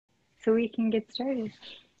so we can get started.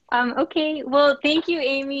 Okay, well, thank you,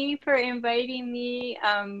 Amy, for inviting me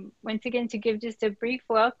once again to give just a brief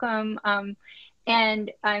welcome.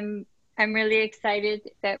 And I'm really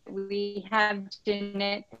excited that we have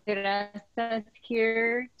Janette Terrazas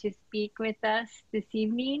here to speak with us this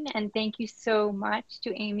evening. And thank you so much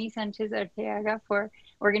to Amy Sanchez Arteaga for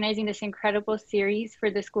organizing this incredible series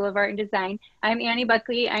for the School of Art and Design. I'm Annie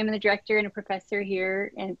Buckley. I'm the director and a professor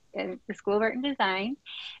here at the School of Art and Design.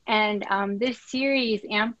 And this series,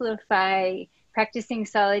 Amplify, Practicing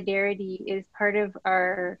Solidarity, is part of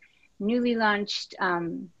our newly launched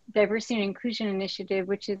Diversity and Inclusion Initiative,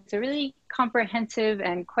 which is a really comprehensive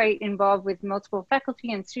and quite involved with multiple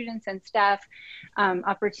faculty and students and staff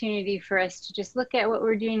opportunity for us to just look at what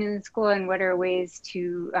we're doing in the school and what are ways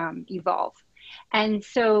to evolve. And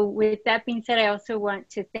so with that being said, I also want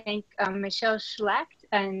to thank Michelle Schlacht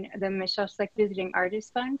and the Michelle Schlacht Visiting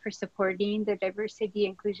Artist Fund for supporting the Diversity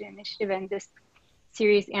Inclusion Initiative and this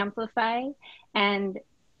series Amplify. And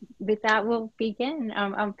with that, we'll begin.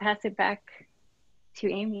 I'll pass it back to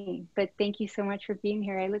Amy, but thank you so much for being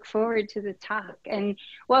here. I look forward to the talk, and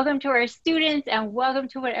welcome to our students and welcome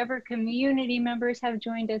to whatever community members have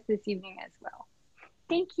joined us this evening as well.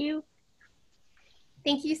 Thank you.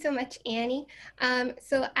 Thank you so much, Annie.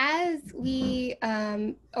 So as we,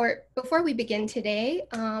 or before we begin today,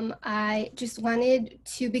 I just wanted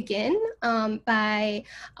to begin by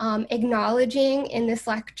acknowledging in this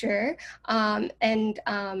lecture and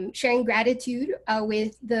sharing gratitude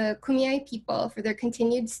with the Kumeyaay people for their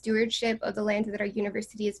continued stewardship of the land that our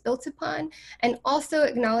university is built upon, and also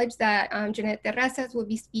acknowledge that Janette Terrazas will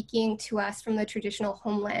be speaking to us from the traditional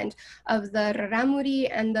homeland of the Raramuri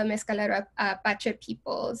and the Mescalero Apache peoples.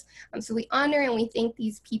 So we honor and we thank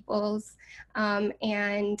these peoples,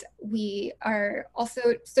 and we are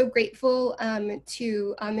also so grateful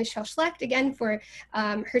to Michelle Schlacht again for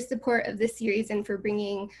her support of this series and for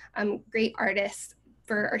bringing great artists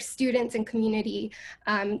for our students and community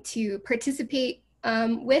to participate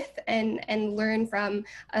with and learn from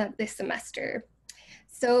this semester.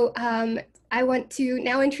 So I want to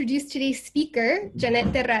now introduce today's speaker,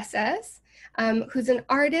 Janette Terrazas, who's an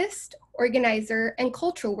artist, organizer, and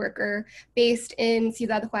cultural worker based in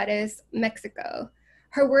Ciudad Juárez, Mexico.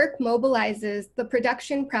 Her work mobilizes the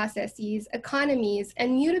production processes, economies,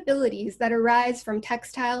 and mutabilities that arise from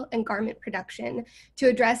textile and garment production to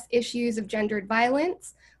address issues of gendered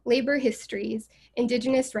violence, labor histories,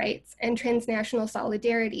 indigenous rights, and transnational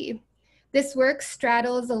solidarity. This work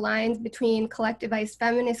straddles the lines between collectivized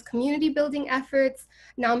feminist community building efforts,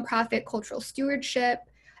 nonprofit cultural stewardship,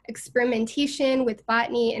 experimentation with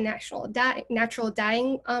botany and natural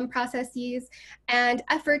dyeing processes, and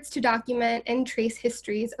efforts to document and trace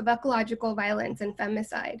histories of ecological violence and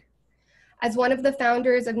femicide. As one of the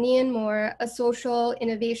founders of Neon More, a social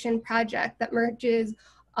innovation project that merges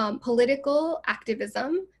political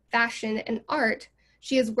activism, fashion, and art,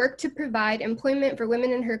 she has worked to provide employment for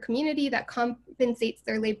women in her community that compensates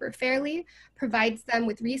their labor fairly, provides them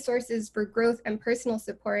with resources for growth and personal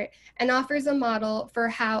support, and offers a model for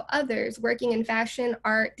how others working in fashion,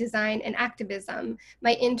 art, design, and activism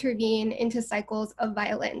might intervene into cycles of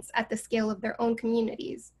violence at the scale of their own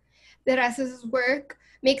communities. Terrazas' work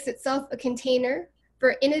makes itself a container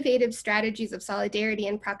for innovative strategies of solidarity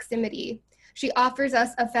and proximity. She offers us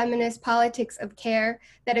a feminist politics of care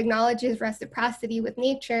that acknowledges reciprocity with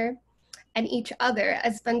nature and each other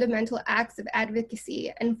as fundamental acts of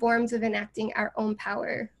advocacy and forms of enacting our own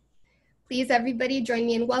power. Please, everybody, join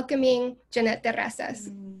me in welcoming Janette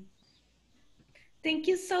Terrazas. Thank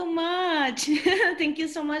you so much. Thank you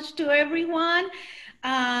so much to everyone,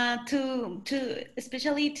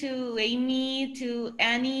 especially to Amy, to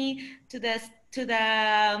Annie, to the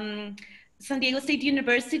San Diego State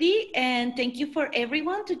University, and thank you for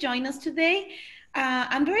everyone to join us today.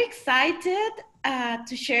 I'm very excited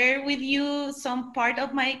to share with you some part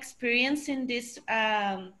of my experience in this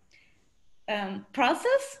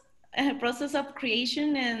process of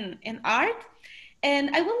creation and art. And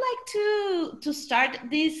I would like to start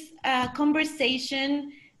this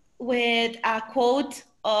conversation with a quote,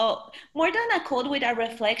 more than a quote, with a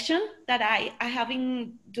reflection that I have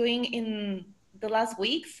been doing in the last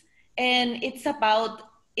weeks. And it's about,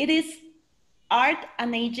 it is art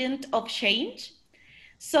an agent of change?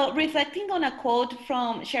 So reflecting on a quote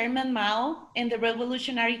from Chairman Mao in The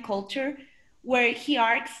Revolutionary Culture, where he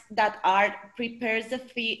argues that art prepares the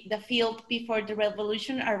field before the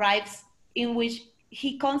revolution arrives, in which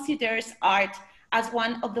he considers art as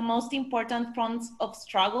one of the most important fronts of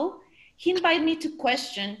struggle, he invited me to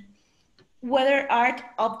question whether art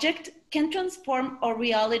object can transform our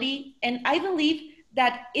reality, and I believe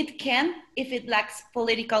that it can if it lacks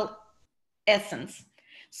political essence.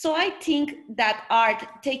 So I think that art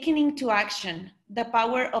taking into action the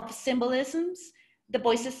power of symbolisms, the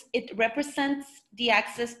voices it represents, the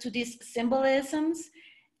access to these symbolisms,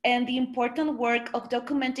 and the important work of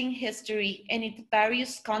documenting history and its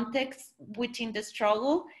various contexts within the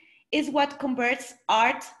struggle is what converts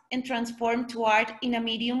art and transforms to art in a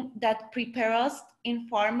medium that prepares us,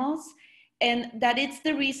 informs us, and that it's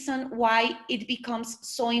the reason why it becomes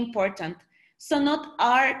so important. So not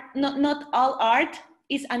all art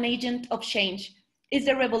is an agent of change. It's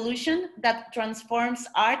a revolution that transforms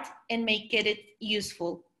art and make it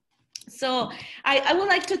useful. So I would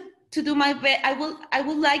like to do my best. I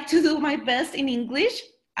would like to do my best in English.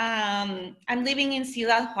 I'm living in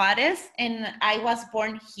Ciudad Juárez, and I was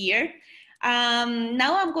born here.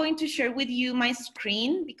 Now I'm going to share with you my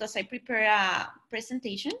screen because I prepare a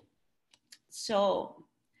presentation. So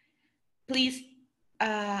please,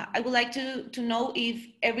 I would like to know if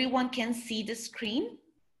everyone can see the screen.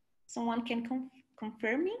 Someone can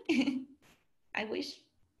confirm me? I wish.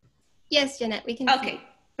 Yes, Janette, we can Okay, see.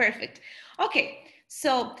 perfect. Okay,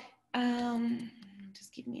 so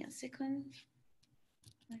just give me a second.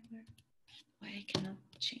 Why I cannot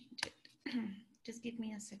change it? Just give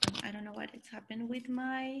me a second. I don't know what has happened with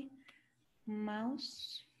my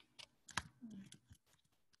mouse.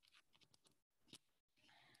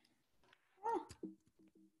 Oh.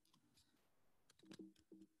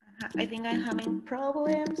 I think I'm having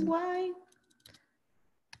problems. Why?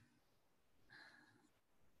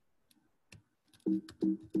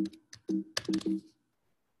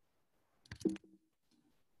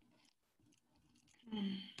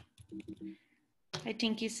 I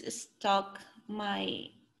think it's stuck my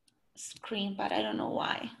screen, but I don't know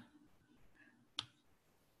why.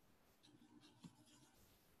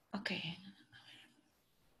 Okay.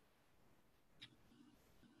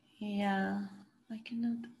 Yeah, I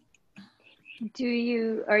cannot.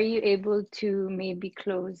 Are you able to maybe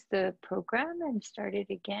close the program and start it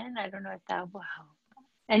again? I don't know if that will help.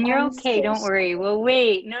 And you're I'm okay, so don't worry. sorry. We'll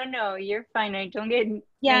wait. No, you're fine. I don't get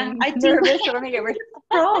Yeah, I think nervous. I want to get rid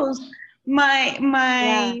froze my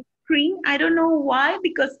Yeah. screen. I don't know why,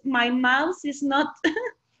 because my mouse is not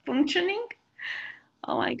functioning.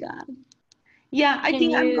 Oh my God. Yeah, I Can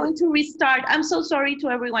think I'm you, going to restart. I'm so sorry to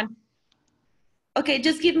everyone. Okay,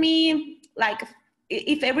 just give me like,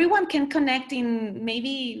 if everyone can connect in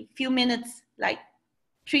maybe a few minutes, like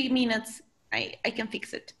 3 minutes, I can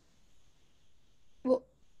fix it. Well,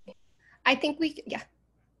 I think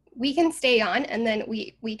we can stay on, and then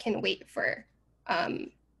we can wait for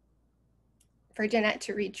Janette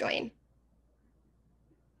to rejoin.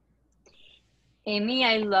 Amy,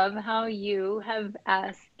 I love how you have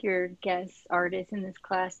asked your guest artists in this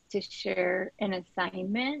class to share an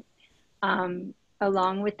assignment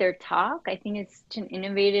along with their talk. I think it's such an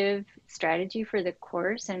innovative strategy for the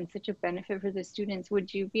course and such a benefit for the students.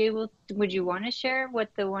 Would you want to share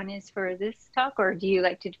what the one is for this talk, or do you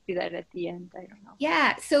like to do that at the end? I don't know.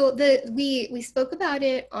 Yeah, so we spoke about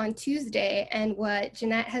it on Tuesday, and what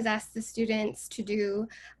Janette has asked the students to do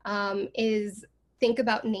is think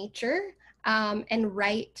about nature and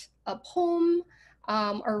write a poem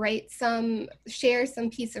or share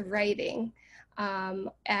some piece of writing.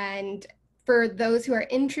 And for those who are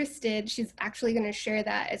interested, she's actually going to share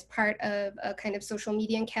that as part of a kind of social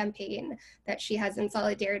media campaign that she has in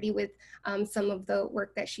solidarity with some of the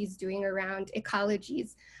work that she's doing around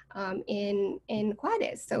ecologies in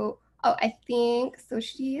Juárez. So, oh, I think, so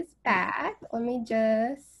she is back. Let me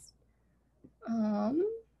just, I'm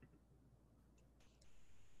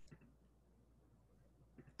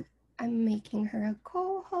making her a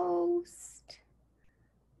co-host.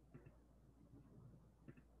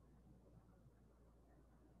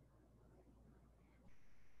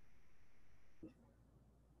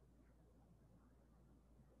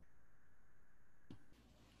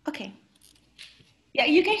 Okay. Yeah,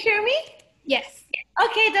 you can hear me? Yes.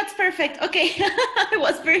 Okay, that's perfect. Okay, I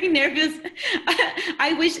was very nervous.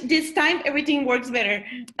 I wish this time everything works better.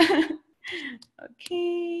 Okay.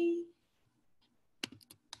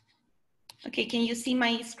 Okay, can you see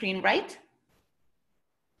my screen, right?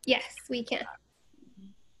 Yes, we can.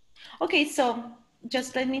 Okay, so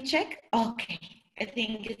just let me check. Okay, I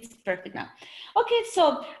think it's perfect now. Okay,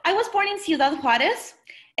 so I was born in Ciudad Juárez,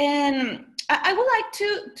 and I would like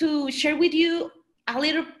to share with you a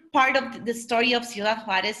little part of the story of Ciudad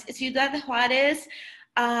Juárez. Ciudad Juárez,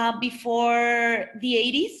 before the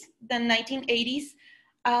 80s, the 1980s,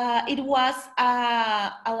 it was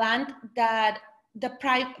a land that the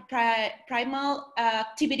primal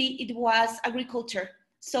activity, it was agriculture.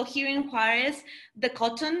 So here in Juárez, the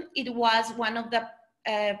cotton, it was one of the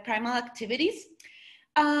primal activities.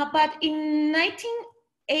 But in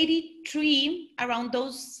 1983, around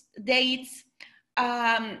those dates,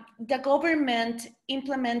 the government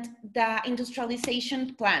implement the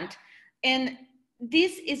industrialization plan. And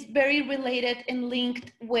this is very related and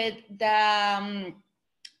linked with the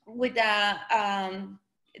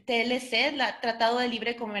TLC, la Tratado de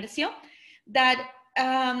Libre Comercio, that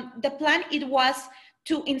the plan, it was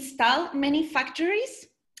to install many factories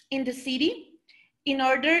in the city in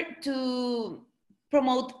order to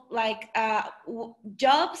promote like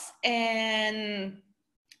jobs and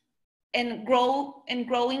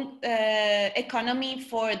growing economy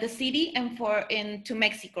for the city and to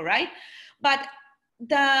Mexico, right? But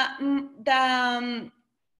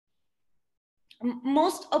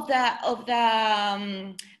most of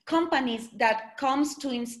the companies that comes to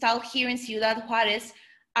install here in Ciudad Juárez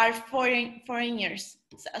are foreigners,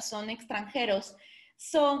 son extranjeros.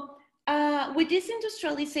 So with this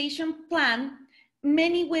industrialization plan,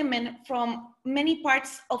 many women from many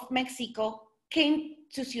parts of Mexico came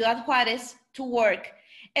to Ciudad Juárez to work.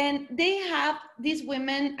 And these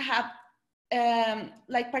women have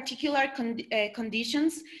like particular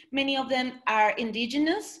conditions. Many of them are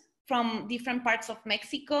indigenous from different parts of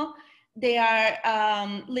Mexico. They are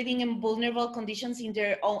living in vulnerable conditions in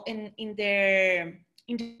their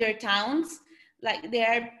towns. Like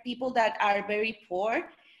there are people that are very poor,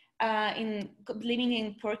 living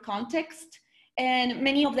in poor context, and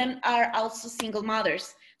many of them are also single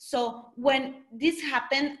mothers. So when this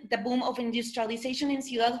happened, the boom of industrialization in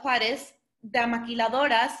Ciudad Juárez, the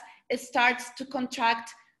maquiladoras starts to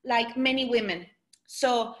contract like many women.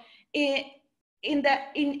 So in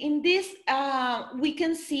this, we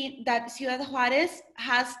can see that Ciudad Juárez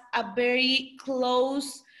has a very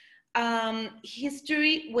close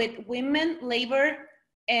history with women labor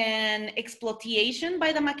and exploitation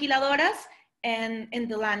by the maquiladoras and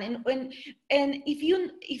the land. And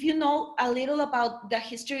if you know a little about the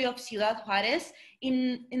history of Ciudad Juárez,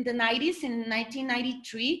 in the 90s, in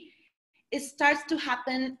 1993, it starts to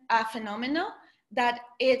happen a phenomenon that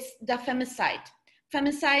it's the femicide.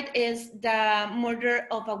 Femicide is the murder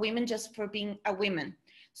of a woman just for being a woman.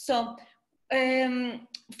 So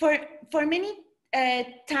for many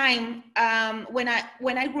time, when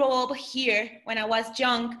I grew up here, when I was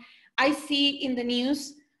young, I see in the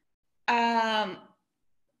news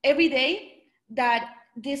every day that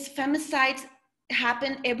these femicides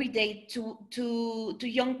happen every day to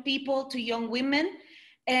young people, to young women.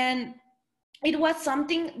 And it was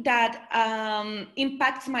something that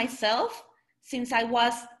impacts myself since I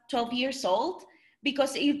was 12 years old,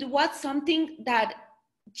 because it was something that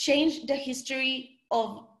changed the history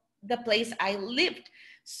of the place I lived.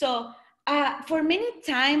 So for many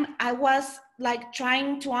time, I was like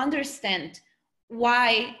trying to understand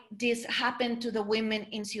why this happened to the women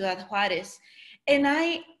in Ciudad Juárez. And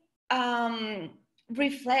I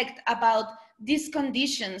reflect about these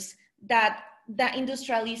conditions that the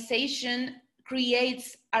industrialization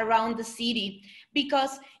creates around the city,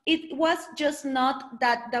 because it was just not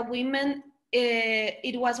that the women,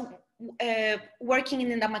 it was working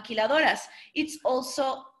in the maquiladoras. It's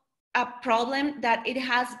also a problem that it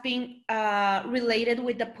has been related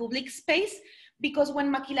with the public space, because when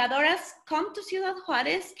maquiladoras came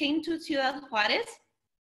to Ciudad Juárez,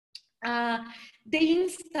 they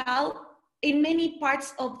install in many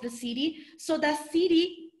parts of the city. So the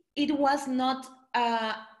city, it was not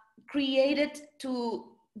created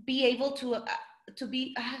to be able to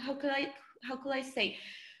be, how could I say?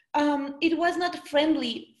 It was not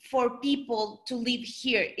friendly for people to live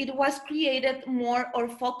here. It was created more, or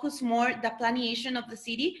focused more, the planification of the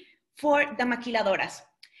city for the maquiladoras.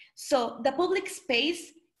 So the public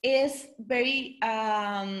space is very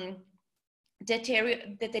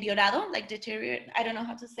deteriorado, I don't know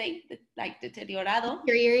how to say, like deteriorado.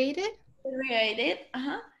 Deteriorated.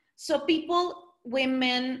 So people,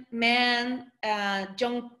 women, men,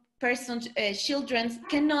 young persons, children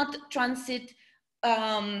cannot transit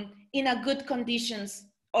in a good conditions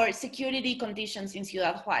or security conditions in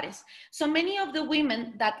Ciudad Juárez. So many of the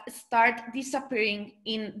women that start disappearing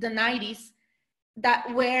in the 90s, that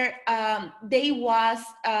were, they was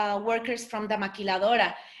workers from the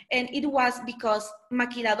maquiladora. And it was because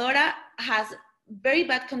maquiladora has very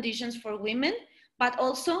bad conditions for women, but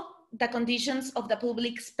also the conditions of the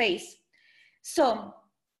public space. So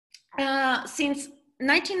since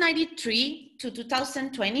 1993 to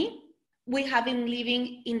 2020, we have been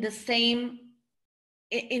living in the same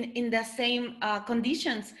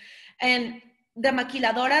conditions. And the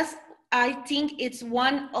maquiladoras, I think it's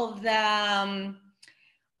one of the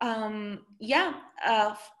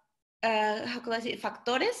how could I say,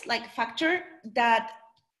 factor that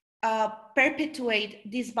perpetuate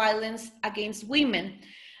this violence against women.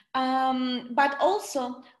 But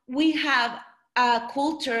also we have a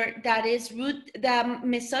culture that is the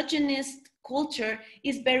misogynist culture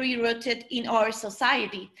is very rooted in our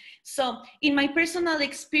society. So in my personal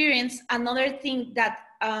experience, another thing that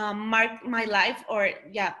marked my life, or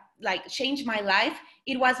yeah, like changed my life,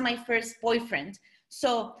 it was my first boyfriend.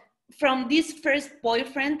 So from this first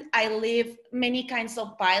boyfriend, I lived many kinds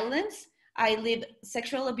of violence. I lived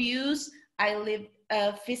sexual abuse, I lived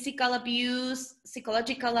physical abuse,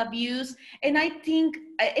 psychological abuse. And I think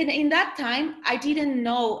in that time, I didn't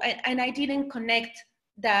know and I didn't connect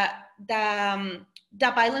the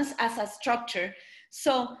violence as a structure.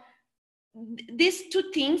 So these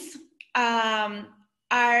two things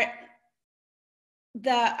are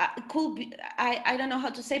the could be, I don't know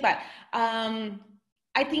how to say, but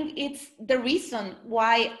I think it's the reason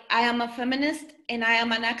why I am a feminist and I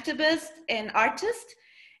am an activist and artist,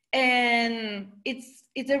 and it's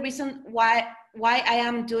the reason why I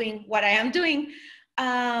am doing what I am doing.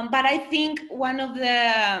 But I think one of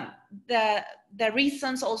the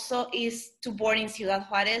reasons also is to born in Ciudad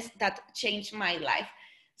Juárez that changed my life.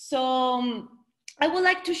 So I would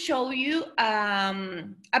like to show you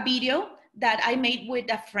a video that I made with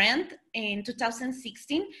a friend in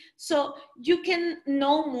 2016. So you can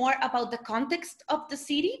know more about the context of the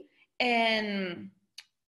city and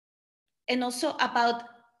also about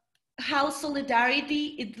how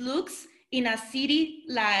solidarity it looks in a city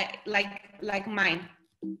like mine.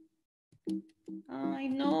 I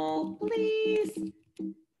know, please.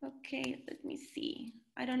 Okay, let me see.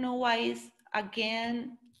 I don't know why it's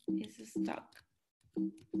stuck.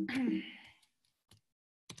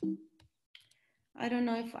 I don't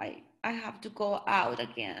know if I have to go out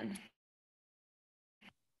again.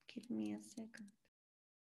 Give me a second.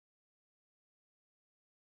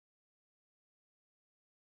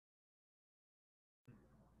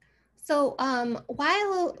 So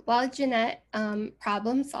while Janette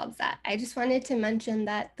problem solves that, I just wanted to mention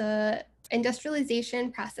that the industrialization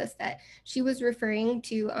process that she was referring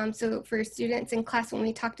to, so for students in class, when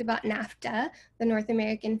we talked about NAFTA, the North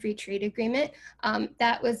American Free Trade Agreement,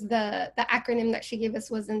 that was the acronym that she gave us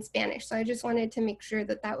was in Spanish. So I just wanted to make sure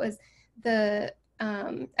that that was the,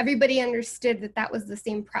 everybody understood that that was the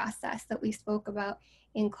same process that we spoke about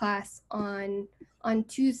in class on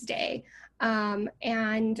Tuesday.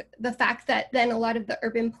 And the fact that then a lot of the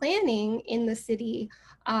urban planning in the city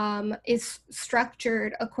is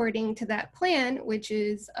structured according to that plan, which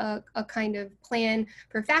is a kind of plan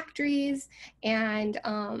for factories and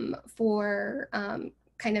for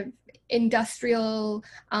kind of industrial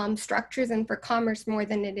structures and for commerce more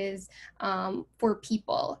than it is for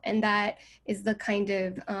people. And that is the kind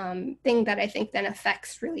of thing that I think then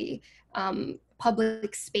affects really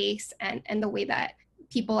public space and the way that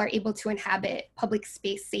people are able to inhabit public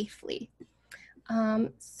space safely.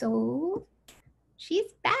 So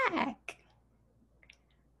she's back.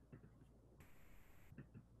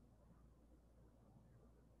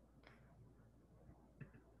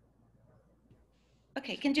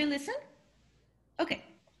 Okay, can you listen? Okay.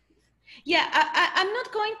 Yeah, I'm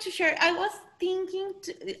not going to share. I was thinking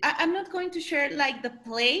I'm not going to share like the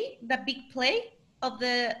big play of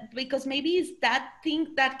because maybe it's that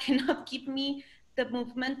thing that cannot give me the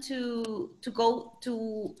movement to go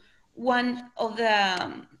to one of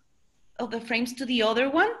the frames to the other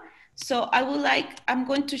one. So I'm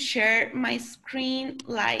going to share my screen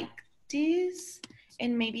like this,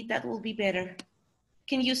 and maybe that will be better.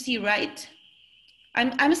 Can you see, right?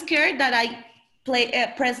 I'm scared that I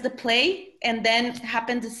press the play and then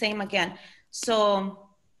happen the same again. So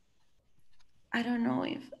I don't know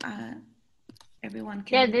if everyone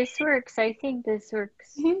can. Yeah, this works. I think this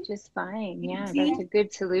works just fine. Yeah, that's a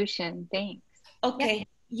good solution. Thanks. Okay.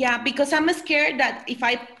 Yeah, because I'm scared that if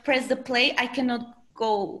I press the play, I cannot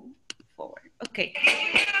go forward. Okay.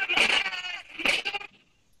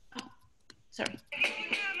 Oh, sorry.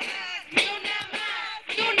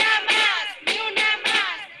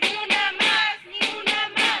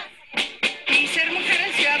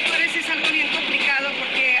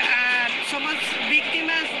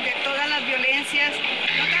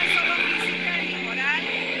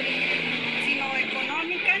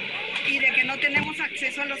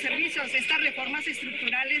 Acceso a los servicios. Estas reformas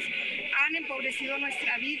estructurales han empobrecido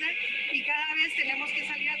nuestra vida y cada vez tenemos que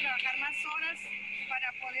salir a trabajar más horas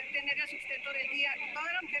para poder tener el sustento del día.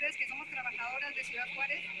 Todas las mujeres que somos trabajadoras de Ciudad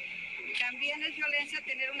Juárez, también es violencia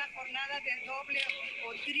tener una jornada de doble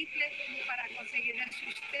o triple para conseguir el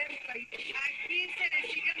sustento. Aquí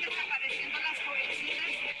se siguen desapareciendo las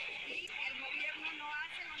jovencitas y el gobierno no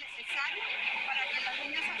hace lo necesario para que las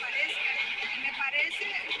niñas aparezcan. Me parece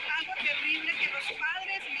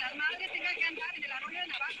padres y las madres tengan que andar en el arroyo de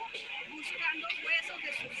Navajo buscando huesos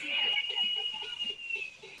de sus hijas.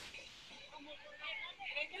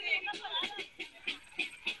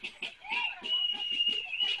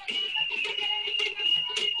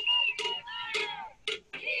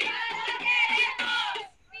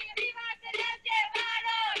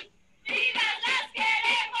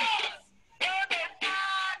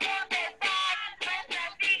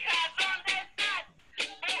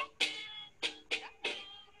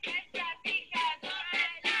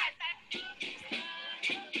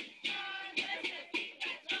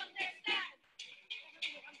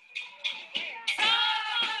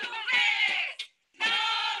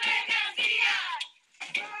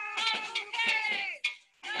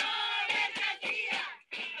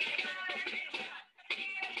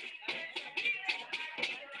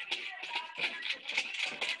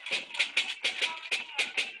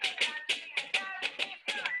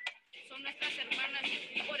 Son nuestras hermanas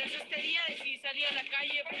y por eso este día decidí salir a la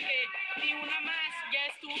calle porque ni una más ya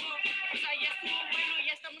estuvo, o sea, ya estuvo bueno,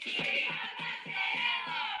 ya estamos aquí.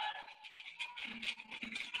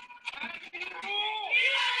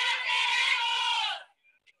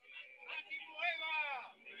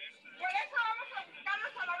 Por eso vamos a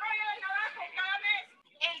buscarnos al arroyo del Navajo cada mes.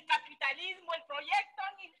 El capitalismo, el proyecto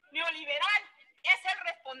neoliberal es el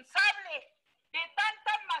responsable de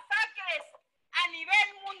tantas masacres a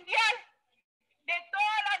nivel mundial de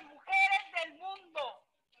todas las mujeres del mundo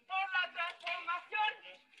por la transformación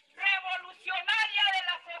revolucionaria de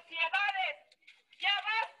las sociedades. Ya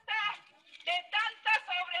basta de tanta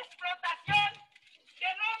sobreexplotación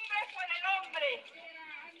del hombre por el hombre.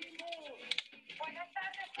 Buenas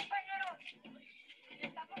tardes, compañeros.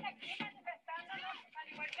 Estamos aquí manifestándonos, al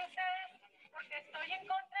igual que ustedes, porque estoy en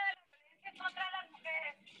contra de la violencia contra las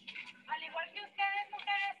mujeres. Al igual que ustedes,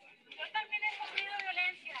 mujeres, yo también he sufrido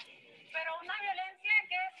violencia, pero una violencia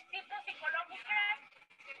que es tipo psicológica,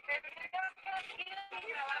 que ha sido mi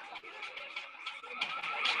trabajo.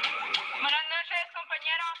 Buenas noches,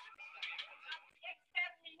 compañeros.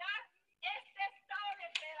 Exterminar este estado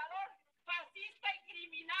depredador, fascista y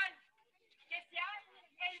criminal que se ha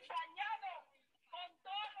ensañado con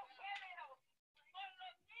todos los géneros, con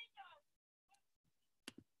los niños.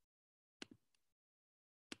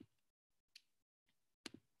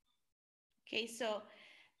 Okay, so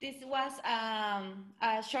this was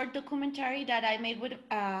a short documentary that I made with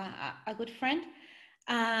a good friend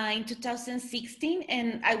in 2016,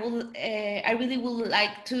 and I really would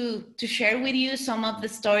like to share with you some of the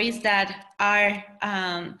stories that are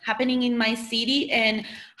happening in my city and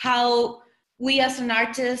how we as an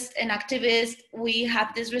artist and activist, we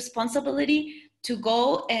have this responsibility to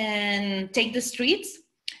go and take the streets.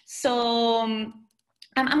 So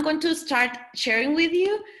I'm going to start sharing with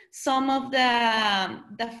you some of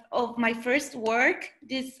of my first work.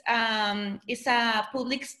 This is a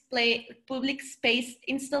public space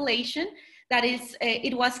installation that is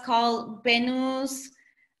it was called Venus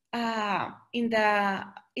in the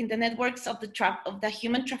networks of the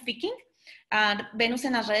human trafficking. Venus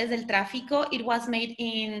en las redes del tráfico. It was made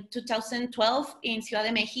in 2012 in Ciudad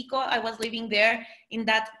de Mexico. I was living there in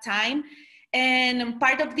that time. And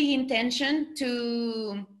part of the intention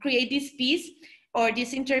to create this piece or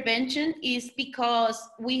this intervention is because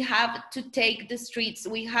we have to take the streets.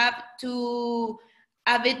 We have to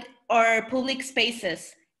have it our public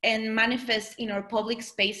spaces and manifest in our public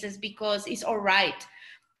spaces because it's all right.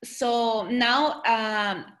 So now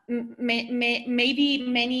maybe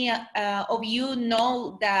many of you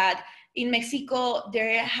know that in Mexico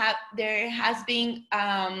there has been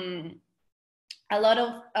a lot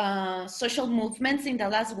of social movements in the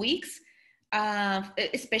last weeks,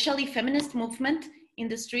 especially feminist movement in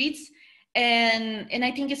the streets. And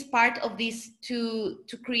I think it's part of this to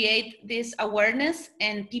create this awareness,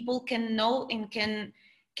 and people can know and can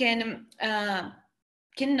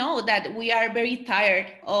know that we are very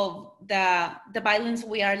tired of the violence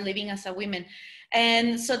we are living as a women.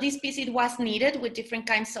 And so this piece, it was needed with different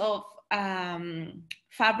kinds of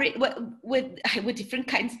fabric, with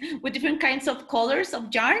different kinds of colors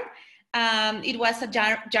of yarn. It was a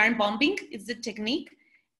yarn bombing, it's the technique.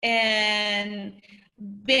 And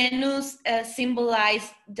Venus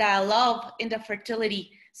symbolized the love and the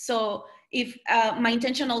fertility. So if my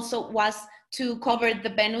intention also was to cover the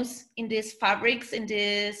Venus in these fabrics, in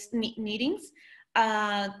these knittings,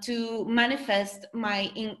 to manifest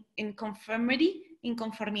my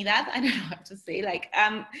inconformidad, I don't know how to say, like,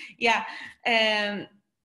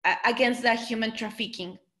 against the human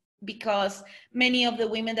trafficking, because many of the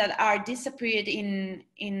women that are disappeared in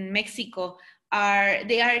Mexico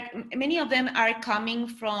many of them are coming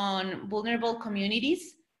from vulnerable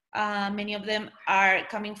communities, Many of them are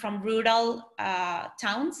coming from rural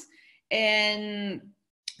towns, and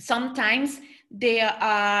sometimes they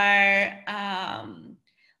are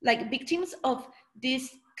like victims of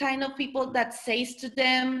this kind of people that says to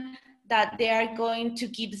them that they are going to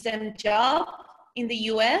give them job in the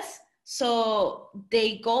US. So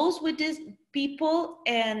they goes with these people,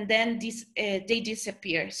 and then they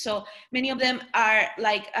disappear. So many of them are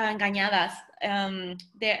like engañadas.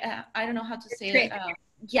 I don't know how to say it.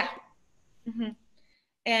 Yeah. Mm-hmm.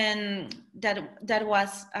 And that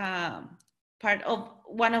was part of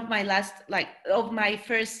one of my of my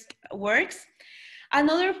first works.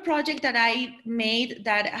 Another project that I made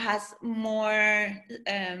that has more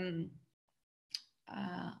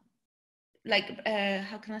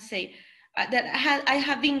how can I say, I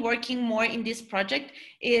have been working more in this project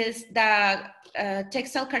is the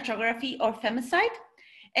textile cartography or femicide.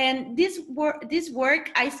 And this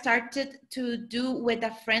work I started to do with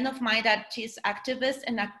a friend of mine that she's activist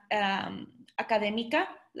and academica,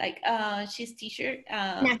 like she's teacher.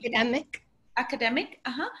 Academic,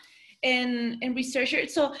 and researcher.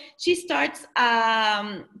 So she starts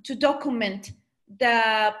to document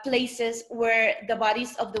the places where the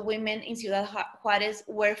bodies of the women in Ciudad Juárez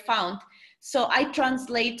were found. So I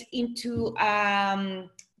translate into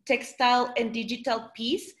textile and digital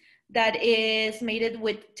piece that is made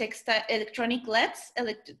with textile electronic LEDs,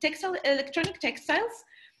 electronic textiles.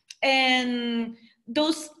 And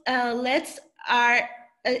those LEDs are,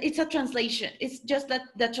 it's a translation. It's just that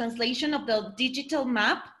the translation of the digital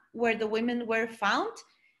map where the women were found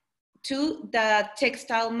to the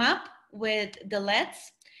textile map with the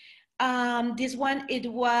LEDs. This one,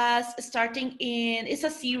 it was starting in, it's a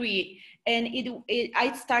series, and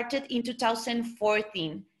I started in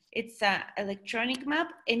 2014. It's an electronic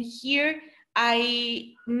map, and here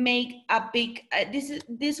I make a big,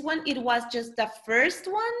 this one, it was just the first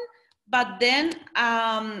one, but then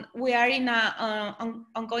we are in an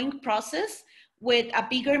ongoing process with a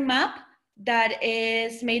bigger map that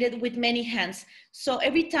is made with many hands. So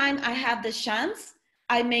every time I have the chance,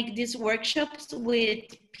 I make these workshops with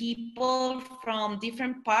people from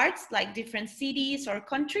different parts, like different cities or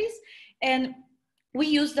countries. And we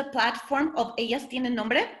use the platform of Ellas Tienen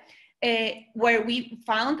Nombre, where we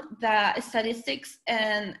found the statistics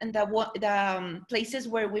and the places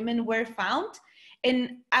where women were found.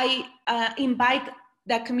 And I invite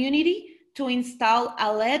the community to install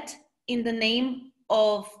a LED in the name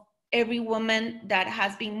of every woman that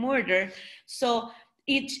has been murdered. So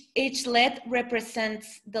each LED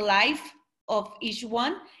represents the life of each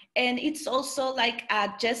one. And it's also like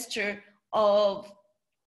a gesture of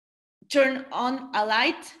turn on a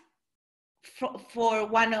light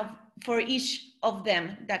for each of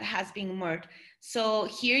them that has been murdered. So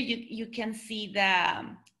here you can see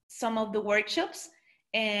some of the workshops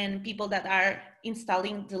and people that are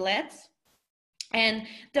installing the LEDs. And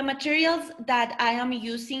the materials that I am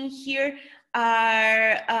using here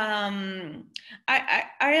are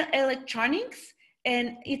electronics.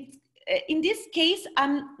 And in this case,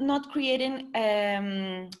 I'm not creating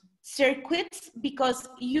circuits, because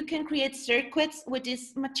you can create circuits with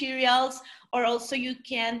these materials, or also you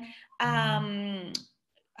can, how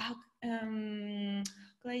can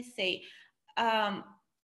I say,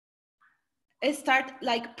 start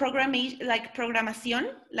like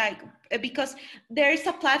programmation, because there is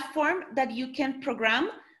a platform that you can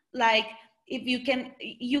program, like if you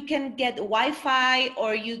can get Wi-Fi,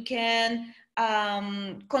 or you can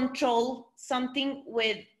control something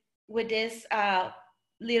with this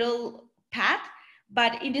little pad.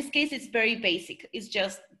 But in this case, it's very basic. It's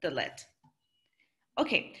just the LED.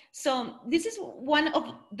 Okay, so this is one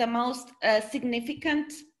of the most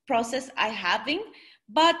significant process I having.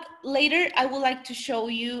 But later, I would like to show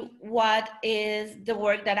you what is the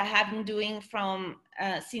work that I have been doing from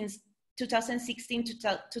since 2016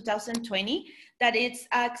 to 2020, that it's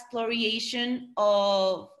exploration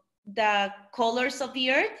of the colors of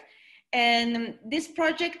the earth. And this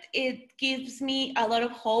project, it gives me a lot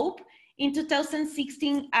of hope. In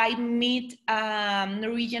 2016, I meet a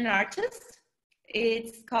Norwegian artist.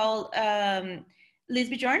 It's called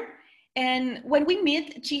Lisby Jorn. And when we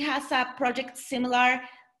meet, she has a project similar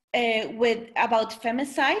about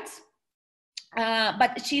femicides,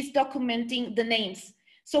 but she's documenting the names.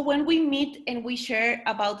 So when we meet and we share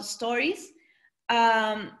about the stories,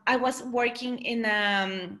 I was working in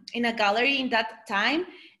a gallery in that time,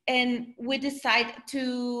 and we decided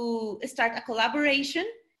to start a collaboration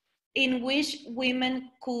in which women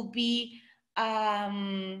could be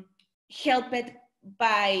helped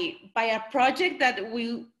by a project that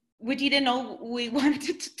we we didn't know we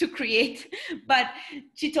wanted to create, but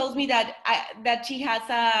she told me that that she has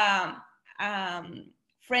a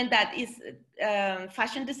friend that is a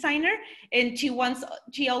fashion designer, and she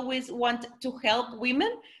always wants to help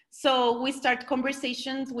women. So we start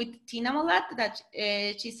conversations with Tina Molat, that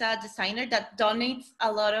she's a designer that donates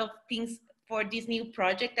a lot of things for this new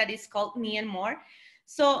project that is called Me and More.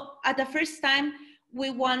 So at the first time, we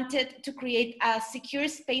wanted to create a secure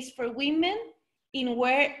space for women in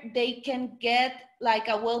where they can get like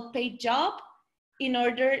a well-paid job in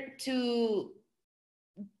order to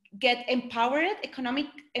get empowered, economic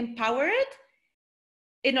empowered,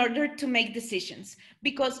 in order to make decisions.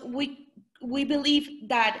 Because we believe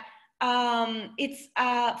that it's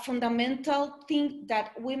a fundamental thing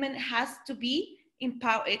that women has to be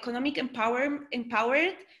economic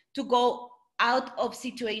empowered to go out of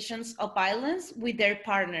situations of violence with their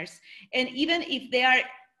partners. And even if they are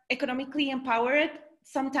economically empowered,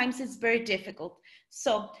 sometimes it's very difficult.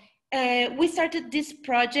 So we started this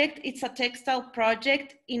project. It's a textile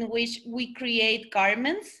project in which we create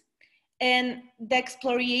garments, and the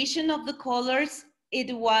exploration of the colors,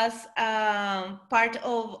 it was part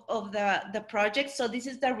of the project. So this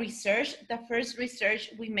is the research, the first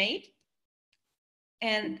research we made.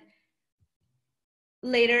 And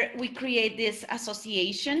later we create this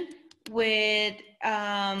association with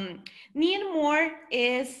Me and More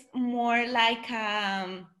is more like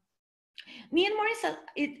Me and More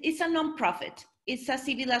it's a non-profit. It's a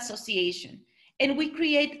civil association, and we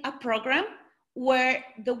create a program where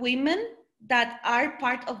the women that are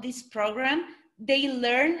part of this program, they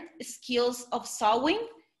learn skills of sewing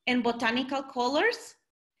and botanical colors,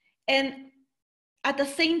 and at the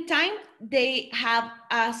same time they have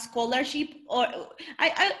a scholarship, or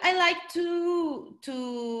I like to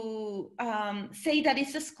say that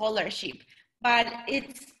it's a scholarship, but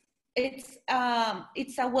it's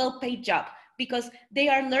a well-paid job, because they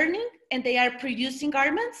are learning and they are producing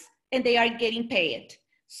garments and they are getting paid.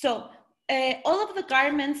 So all of the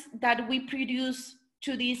garments that we produce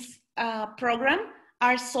to this program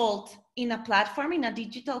are sold in a platform, in a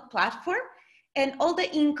digital platform, and all the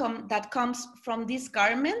income that comes from these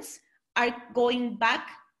garments are going back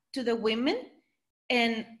to the women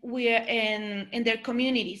and we're in their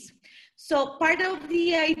communities. So part of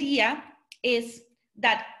the idea is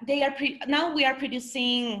that they are now we are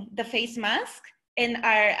producing the face mask, and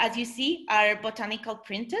as you see, are botanical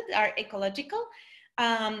printed, are ecological.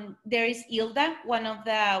 There is Hilda, one of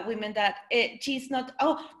the women that she's not.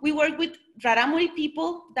 Oh, we work with Raramuri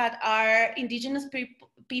people that are indigenous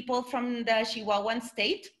people from the Chihuahuan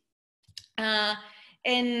state, and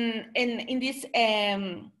in this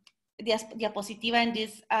diapositiva, in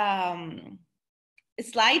this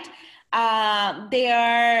slide, they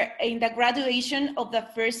are in the graduation of the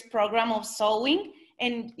first program of sewing,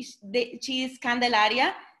 and she is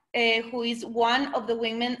Candelaria, who is one of the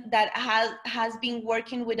women that has been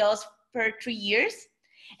working with us for 3 years.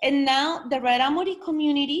 And now the Raramuri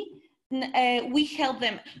community, we help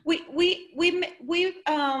them. We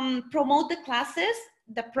promote the classes,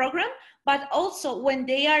 the program, but also when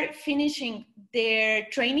they are finishing their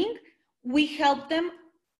training, we help them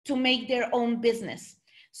to make their own business.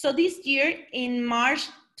 So this year, in March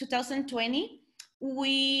 2020,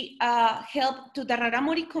 we helped to the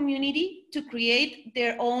Raramuri community to create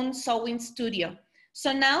their own sewing studio.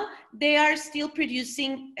 So now they are still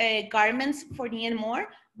producing garments for Me and More,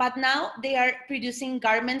 but now they are producing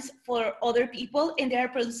garments for other people, and they are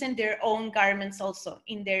producing their own garments also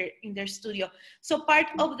in their studio. So part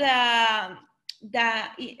of the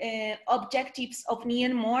objectives of Me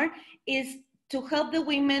and More is to help the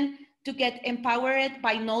women to get empowered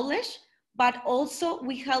by knowledge, but also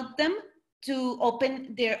we help them to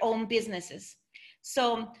open their own businesses.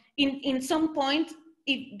 So in some point,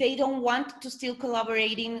 if they don't want to still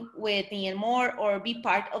collaborating with Me and More or be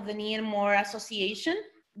part of the Me and More association,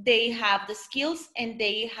 they have the skills and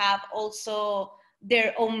they have also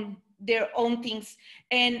their own things.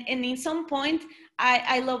 And in some point,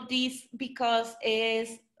 I love this because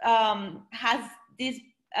it has this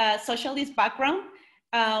socialist background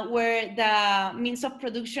where the means of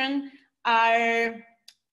production are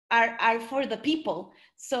for the people.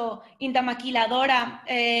 So in the maquiladora,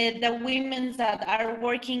 the women that are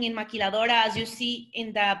working in maquiladora, as you see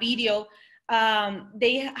in the video,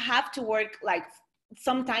 they have to work like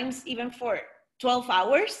sometimes even for 12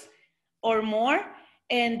 hours or more,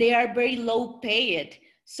 and they are very low paid.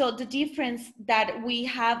 So the difference that we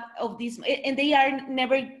have of this, and they are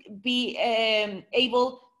never be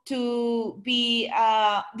able to be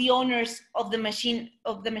the owners of the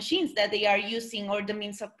machines that they are using or the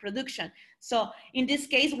means of production. So in this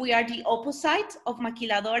case, we are the opposite of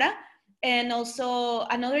maquiladora. And also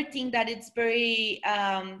another thing that it's very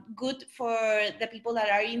good for the people that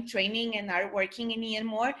are in training and are working in EN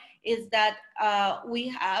is that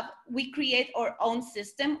we create our own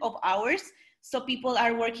system of hours. So people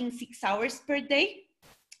are working 6 hours per day.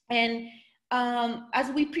 And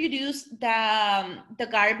as we produce the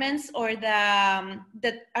garments or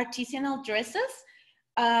the artisanal dresses,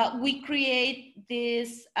 we create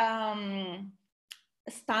this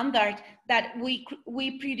standard that we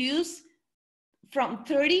produce from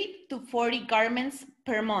 30 to 40 garments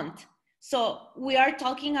per month. So we are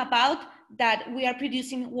talking about that we are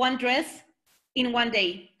producing one dress in one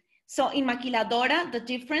day. So in maquiladora, the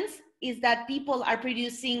difference is that people are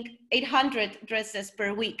producing 800 dresses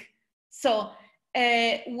per week. So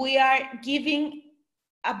we are giving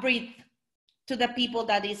a breath to the people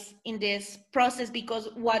that is in this process, because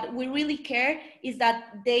what we really care is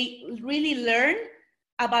that they really learn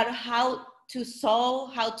about how to sew,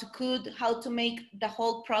 how to cut, how to make the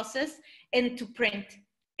whole process, and to print.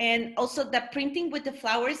 And also the printing with the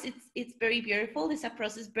flowers, it's very beautiful. It's a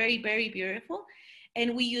process very, very beautiful.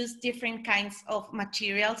 And we use different kinds of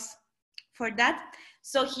materials for that.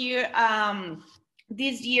 So here,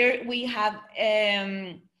 this year we have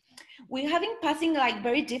been passing like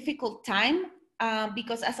very difficult time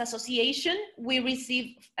because as association, we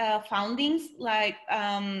receive fundings like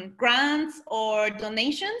grants or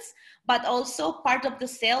donations, but also part of the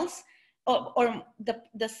sales or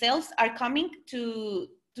the sales are coming to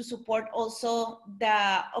support also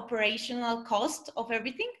the operational cost of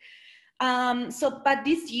everything. But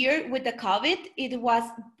this year with the COVID, it was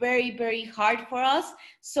very, very hard for us.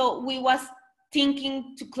 So we was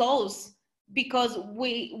thinking to close because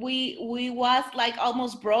we was like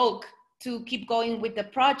almost broke to keep going with the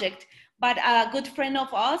project. But a good friend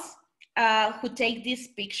of us who take these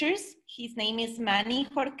pictures, his name is Manny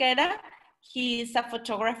Jorquera. He is a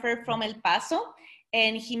photographer from El Paso,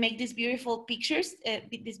 and he make these beautiful pictures,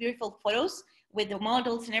 these beautiful photos with the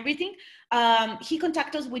models and everything. He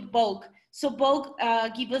contacted us with Vogue. So Vogue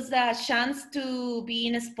give us the chance to be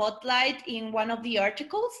in a spotlight in one of the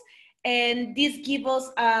articles. And this give us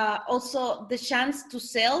also the chance to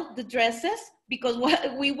sell the dresses, because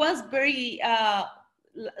we was very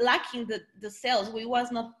lacking the sales. We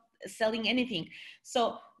was not selling anything.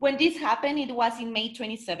 So when this happened, it was in May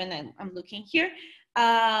 27, and I'm looking here,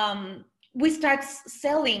 we start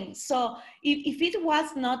selling. So if it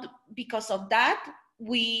was not because of that,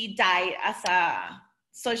 we die as a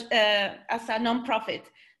nonprofit.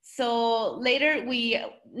 So later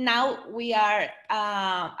now we are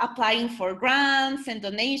applying for grants and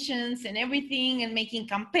donations and everything and making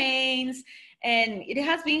campaigns. And it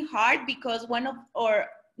has been hard because one of our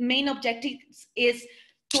main objectives is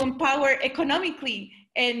to empower economically.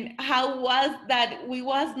 And how was that we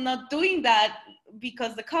was not doing that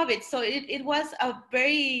because the COVID? So it was a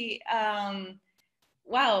very,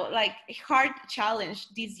 like hard challenge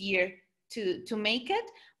this year to make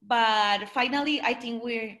it. But finally, I think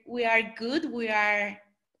we are good. We are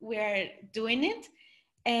doing it.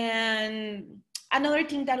 And another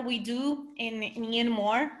thing that we do in EN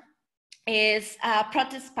is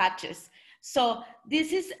protest patches. So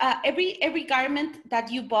this is every garment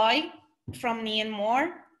that you buy from EN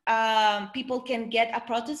people can get a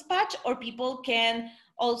protest patch, or people can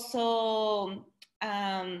also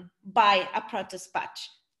buy a protest patch,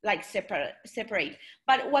 like separate.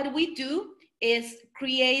 But what we do is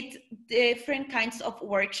create different kinds of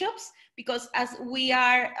workshops, because as we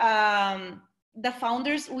are the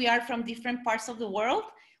founders, we are from different parts of the world.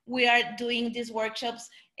 We are doing these workshops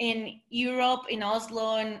in Europe, in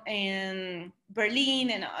Oslo, in Berlin,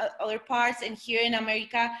 and other parts. And here in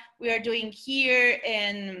America, we are doing here.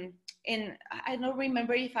 And I don't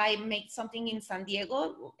remember if I made something in San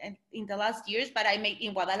Diego in the last years, but I made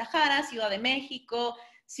in Guadalajara, Ciudad de Mexico,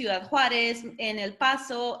 Ciudad Juárez, in El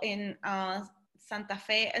Paso, in Santa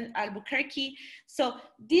Fe, and Albuquerque. So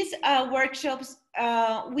these workshops,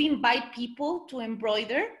 we invite people to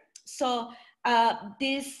embroider. So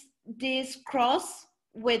this cross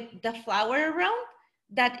with the flower around,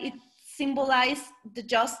 that it symbolizes the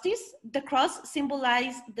justice. The cross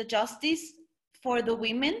symbolizes the justice for the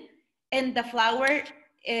women, and the flower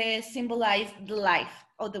symbolizes the life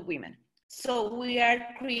of the women. So we are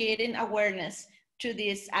creating awareness to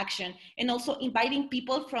this action, and also inviting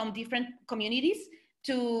people from different communities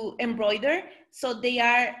to embroider. So they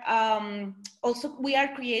are also, we are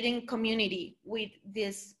creating community with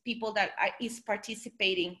these people that is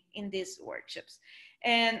participating in these workshops.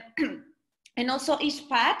 And And also each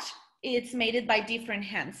patch, it's made by different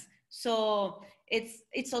hands. So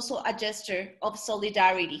it's also a gesture of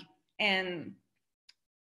solidarity. And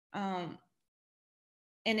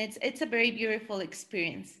it's a very beautiful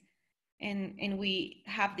experience. And we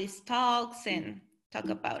have these talks and talk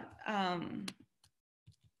about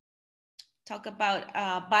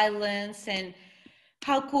violence and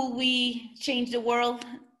how could we change the world.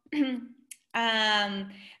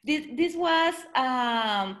 This was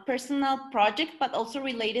a personal project, but also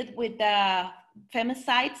related with the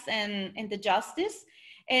femicides and the justice.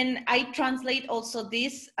 And I translate also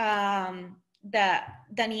this, the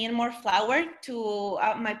Daniel Moore flower to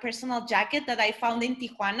my personal jacket that I found in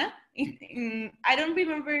Tijuana. I don't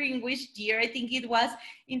remember in which year, I think it was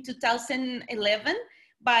in 2011.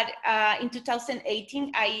 But in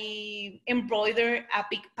 2018, I embroidered a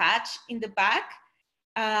big patch in the back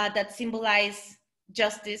that symbolized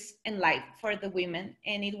justice and life for the women.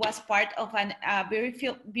 And it was part of a very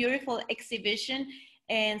beautiful exhibition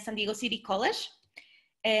in San Diego City College.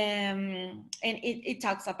 And it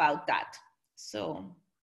talks about that. So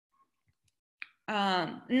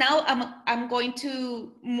now I'm going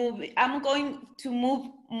to move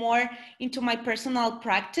more into my personal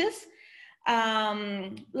practice.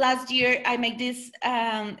 Last year I made this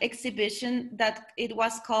exhibition that it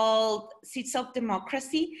was called Seeds of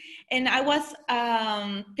Democracy, and I was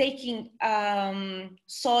taking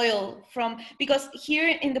soil from, because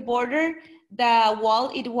here in the border the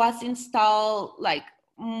wall, it was installed like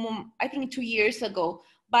I think 2 years ago,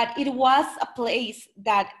 but it was a place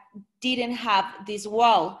that didn't have this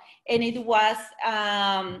wall, and it was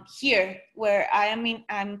here where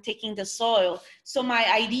I'm taking the soil. So my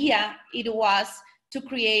idea, it was to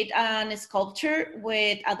create a sculpture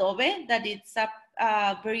with adobe, that it's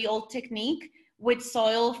a very old technique, with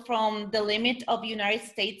soil from the limit of United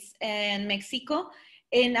States and Mexico,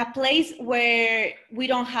 in a place where we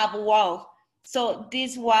don't have a wall. So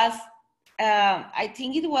this was, I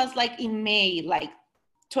think it was like in May, like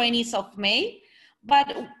 20th of May.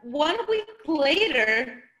 But 1 week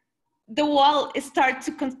later, the wall started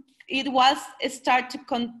to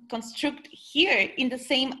construct here in the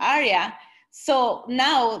same area. So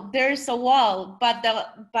now there's a wall, but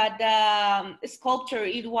the sculpture,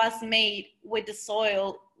 it was made with the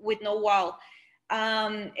soil, with no wall.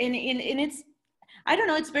 And it's, I don't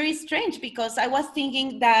know, it's very strange, because I was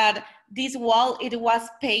thinking that this wall, it was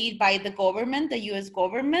paid by the government, the US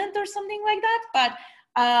government or something like that. But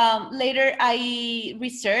later I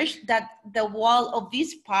researched that the wall of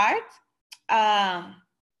this part,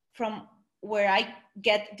 from where I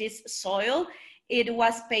get this soil, it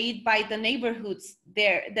was paid by the neighborhoods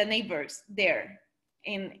there, the neighbors there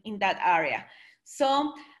in that area.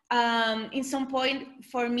 So in some point,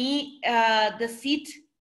 for me, the seed,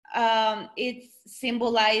 it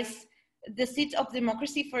symbolized, the seed of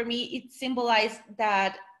democracy for me, it symbolized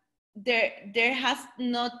that there has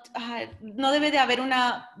not, no debe de haber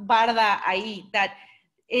una barda ahí, that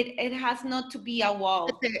it has not to be a wall.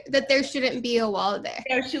 That there shouldn't be a wall there.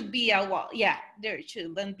 There should be a wall, yeah, there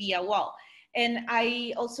shouldn't be a wall. And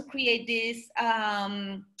I also create this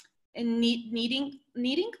knitting,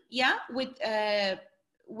 yeah, with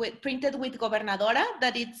printed with gobernadora,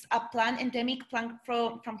 that it's a plant, endemic plant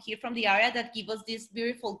from here, from the area, that gives us this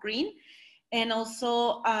beautiful green. And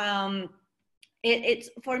also, it's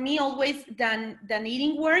for me always, the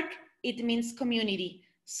knitting work, it means community.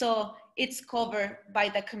 So it's covered by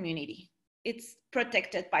the community. It's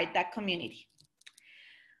protected by that community.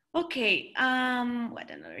 Okay, what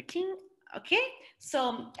another thing? Okay,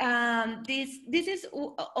 so this is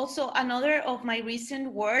also another of my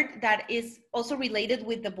recent work that is also related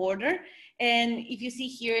with the border. And if you see,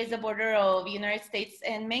 here is the border of United States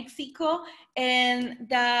and Mexico, and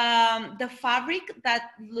the fabric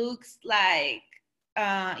that looks like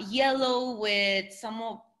yellow with some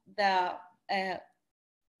of the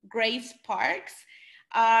gray sparks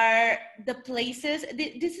are the places.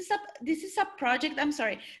 This is a project, I'm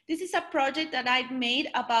sorry, this is a project that I've made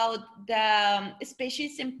about the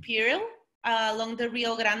species imperial along the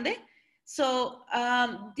Rio Grande. So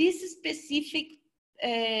this specific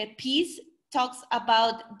piece talks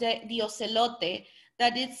about the ocelote,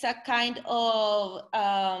 that it's a kind of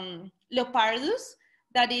leopardus,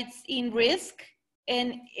 that it's in risk,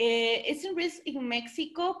 and it's in risk in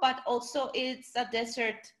Mexico, but also it's a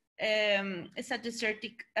desert. It's a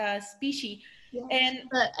desertic species. Yeah. And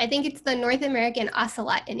I think it's the North American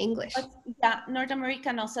ocelot in English. Yeah, North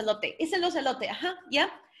American ocelote. It's el ocelote, yeah.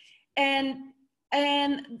 And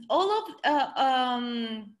all of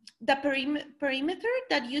the perimeter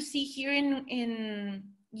that you see here in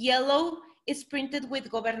yellow is printed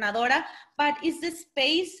with gobernadora, but it's the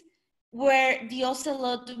space where the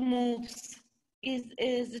ocelot moves,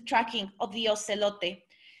 is the tracking of the ocelote.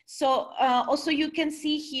 So also you can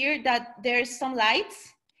see here that there's some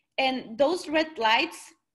lights, and those red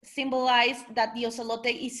lights symbolize that the ocelote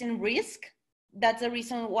is in risk. That's the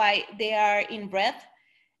reason why they are in red.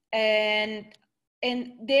 And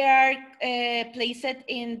they are placed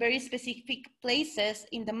in very specific places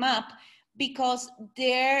in the map, because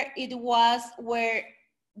there it was where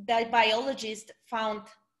the biologist found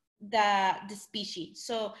the species.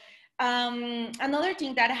 So another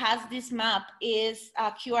thing that has this map is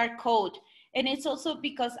a QR code, and it's also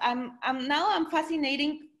because I'm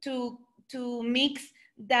fascinating to mix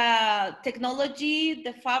the technology,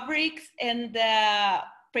 the fabrics, and the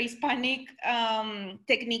pre-Hispanic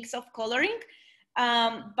techniques of coloring.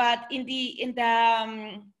 But in the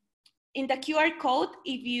QR code,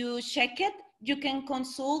 if you check it, you can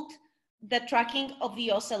consult the tracking of the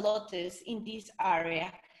ocelotes in this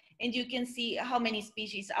area. And you can see how many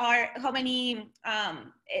species are, how many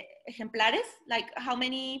ejemplares, like how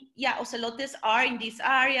many ocelotes are in this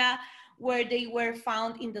area, where they were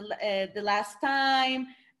found in the last time,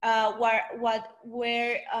 what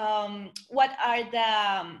are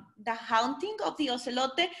the haunting of the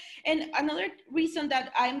ocelote. And another reason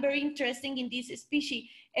that I'm very interested in this species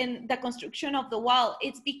and the construction of the wall,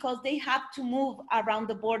 it's because they have to move around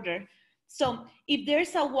the border. So if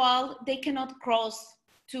there's a wall, they cannot cross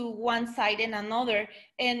to one side and another,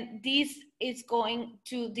 and this is going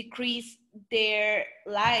to decrease their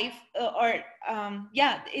life,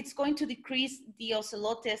 it's going to decrease the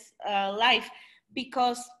ocelotes' life,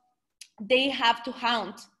 because they have to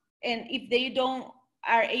hunt, and if they don't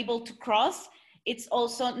are able to cross, it's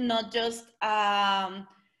also not just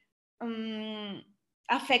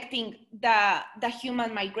affecting the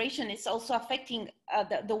human migration, it's also affecting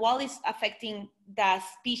the wall is affecting the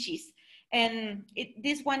species. And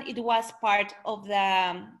this one, it was part of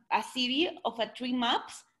a series of 3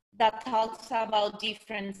 maps that talks about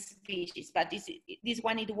different species, but this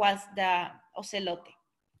one, it was the ocelote.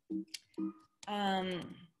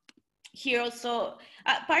 Here also,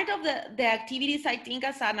 part of the activities, I think,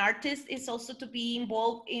 as an artist, is also to be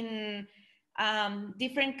involved in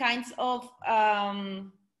different kinds of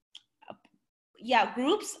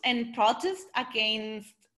groups and protests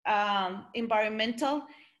against environmental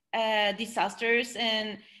disasters.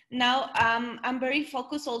 And now I'm very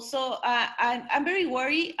focused also, I'm very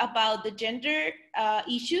worried about the gender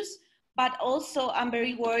issues, but also I'm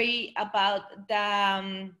very worried about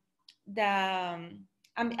the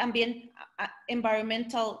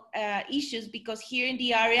environmental issues, because here in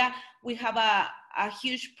the area we have a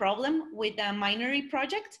huge problem with the minery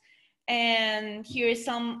project. And here is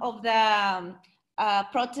some of the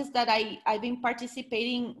protests that I've been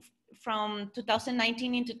participating from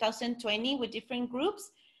 2019 in 2020 with different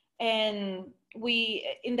groups. And we,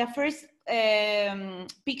 in the first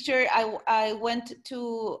picture, I went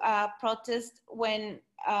to a protest when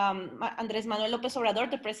Andrés Manuel López Obrador,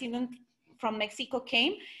 the president from Mexico,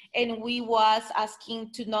 came, and we was asking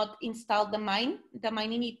to not install the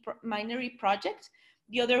minery project.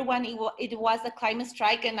 The other one, it was the climate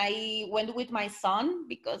strike, and I went with my son,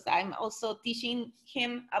 because I'm also teaching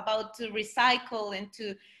him about to recycle and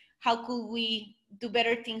to how could we do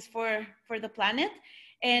better things for the planet.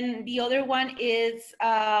 And the other one is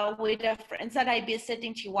with the friends that I visit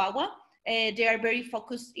in Chihuahua. They are very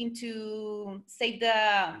focused into save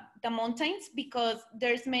the mountains, because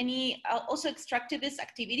there's many also extractivist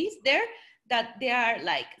activities there, that they are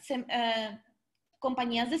like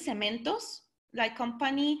compañías de cementos, like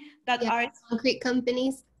company that are concrete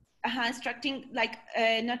companies extracting like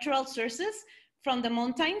natural sources from the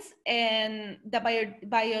mountains, and the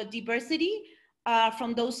biodiversity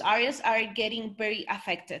from those areas are getting very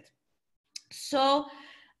affected. So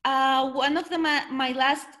one of my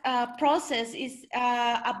last process is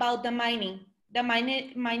about the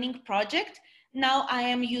mining project. Now I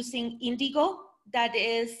am using indigo, that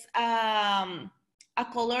is a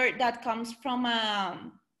color that comes from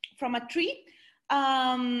a tree.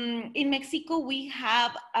 In Mexico, we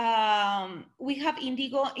have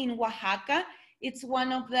indigo in Oaxaca. It's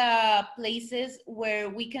one of the places where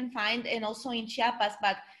we can find, and also in Chiapas.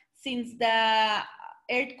 But since the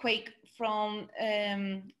earthquake from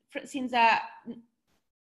since the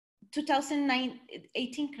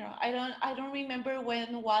 2018, I don't remember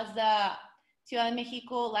when was the Ciudad de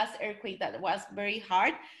Mexico last earthquake that was very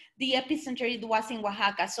hard. The epicenter, it was in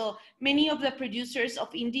Oaxaca. So many of the producers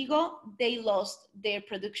of indigo, they lost their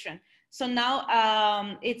production. So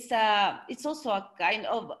now it's also a kind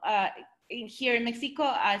of, here in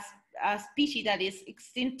Mexico, as species that is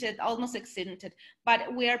extincted, almost extincted.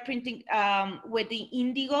 But we are printing with the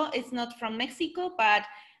indigo. It's not from Mexico, but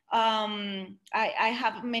I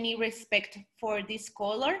have many respect for this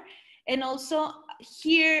color. And also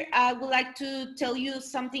here, I would like to tell you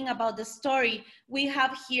something about the story. We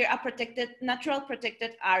have here a natural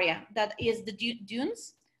protected area that is the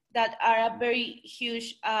dunes that are a very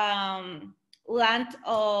huge land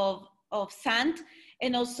of sand.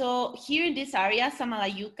 And also here in this area,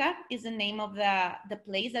 Samalayuca is the name of the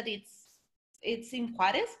place that it's in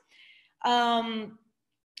Juárez.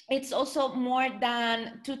 It's also more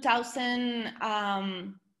than 2,000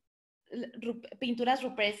 pinturas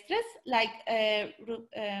rupestres, like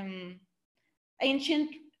ancient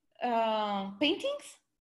paintings.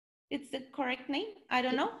 It's the correct name? I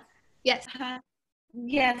don't know. Yes.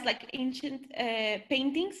 Yes, like ancient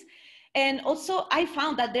paintings. And also I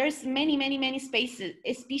found that there's many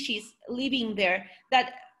species living there,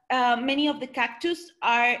 that many of the cactus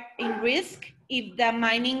are in risk if the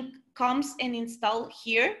mining comes and install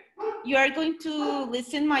here. You are going to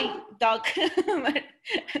listen my dog.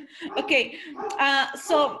 Okay,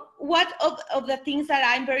 so one of the things that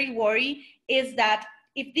I'm very worried is that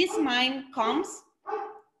if this mine comes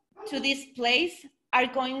to this place, are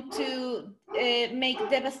going to make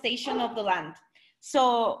devastation of the land.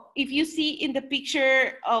 So if you see in the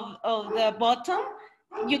picture of the bottom,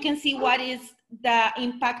 you can see what is the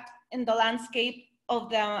impact in the landscape of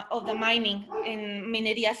the mining in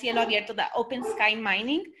Minería Cielo Abierto, the open sky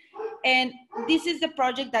mining. And this is the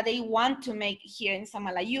project that they want to make here in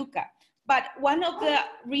Samalayuca. But one of the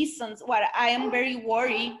reasons why I am very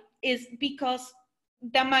worried is because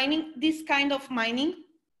the mining, this kind of mining,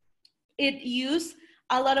 it use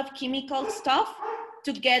a lot of chemical stuff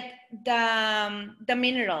to get the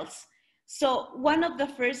minerals. So one of the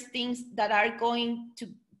first things that are going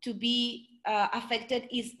to be affected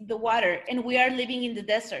is the water, and we are living in the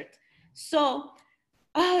desert. So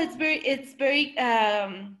it's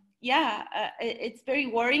very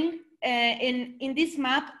worrying. In this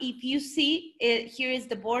map, if you see it, here is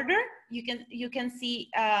the border. You can see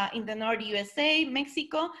in the North USA,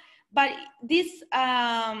 Mexico, but this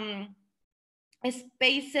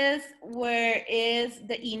spaces where is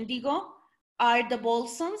the indigo are the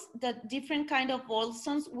bolsons, the different kind of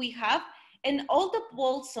bolsons we have, and all the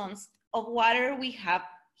bolsons of water we have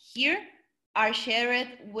here are shared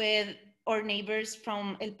with our neighbors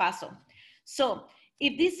from El Paso. So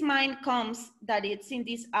if this mine comes that it's in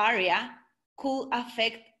this area, could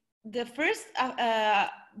affect the first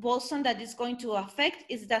bolson that is going to affect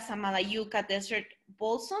is the Samalayuca Desert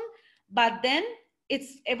bolson, but then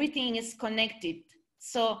everything is connected.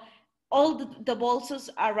 So all the bolsons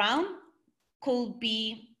around could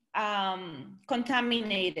be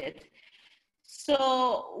contaminated.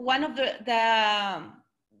 So one of the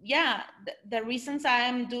reasons I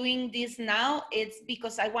am doing this now is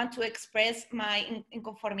because I want to express my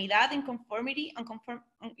inconformity, that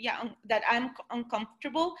I'm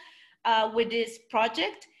uncomfortable with this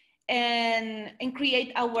project and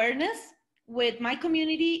create awareness with my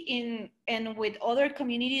community and with other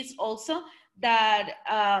communities also, that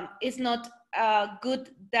it's not good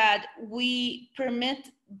that we permit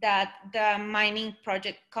that the mining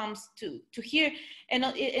project comes to here. And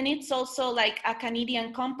it's also like a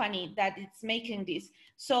Canadian company that is making this.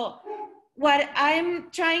 So what I'm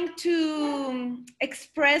trying to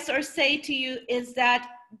express or say to you is that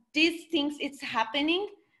these things, it's happening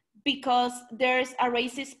because there's a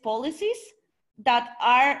racist policies that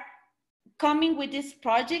are coming with this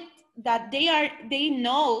project that they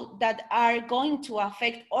know that are going to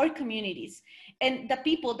affect our communities. And the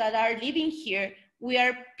people that are living here, we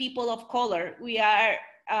are people of color. We are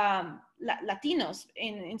Latinos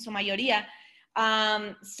in su mayoría.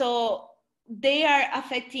 So they are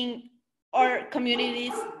affecting our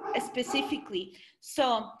communities specifically.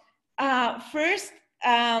 So first,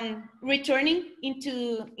 returning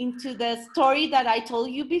into the story that I told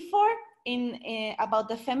you before about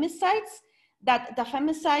the femicides, that the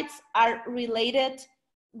femicides are related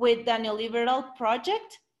with the neoliberal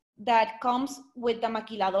project that comes with the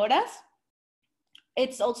maquiladoras.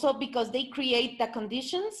 It's also because they create the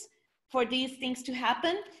conditions for these things to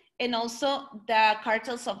happen, and also the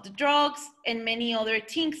cartels of the drugs and many other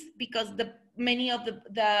things, because many of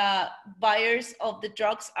the buyers of the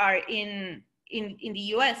drugs are in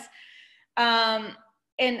the US.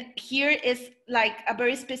 And here is like a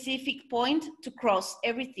very specific point to cross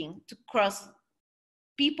everything, to cross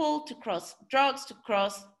people, to cross drugs, to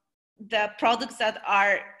cross the products that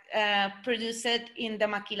are produced in the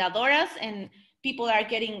maquiladoras, and people are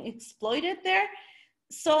getting exploited there.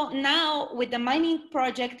 So now with the mining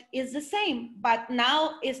project is the same, but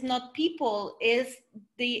now it's not people, is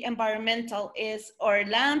the environmental, is our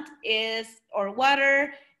land, is our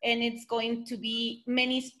water, and it's going to be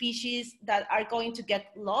many species that are going to get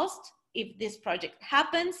lost if this project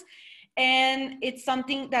happens. And it's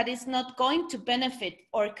something that is not going to benefit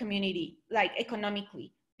our community, like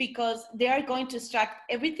economically, because they are going to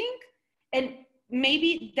extract everything, and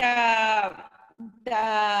maybe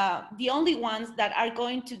the only ones that are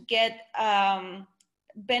going to get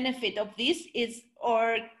benefit of this is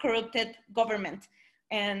our corrupted government,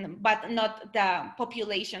 but not the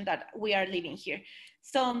population that we are living here.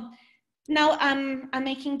 So now I'm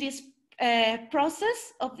making this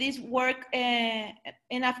process of this work, and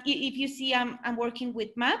if you see, I'm working with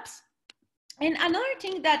maps. And another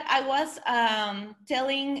thing that I was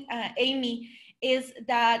telling Amy is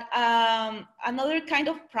that another kind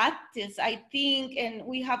of practice, I think, and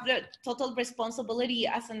we have the total responsibility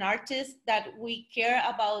as an artist that we care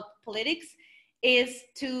about politics, is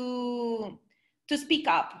to speak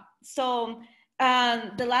up. So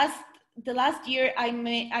the last year I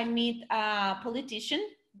met a politician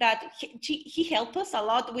that he helped us a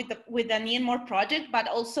lot with the Myanmar project, but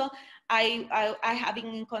also I have been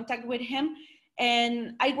in contact with him,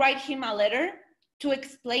 and I write him a letter to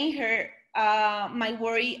explain her my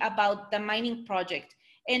worry about the mining project.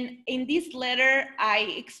 And in this letter, I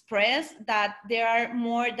express that there are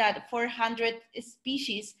more than 400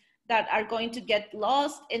 species that are going to get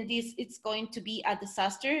lost, and it's going to be a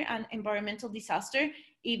disaster, an environmental disaster,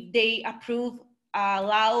 if they approve a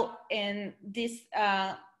law and this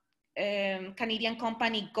Canadian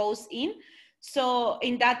company goes in. So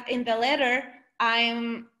in the letter,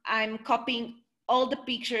 I'm copying all the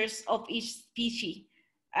pictures of each species,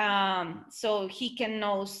 so he can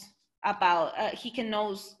knows about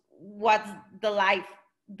what's the life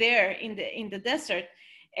there in the desert.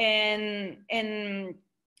 And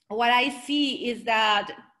what I see is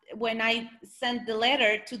that when I sent the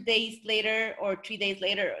letter 2 days later or 3 days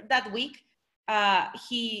later that week,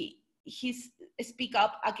 he speak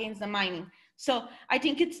up against the mining. So I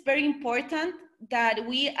think it's very important that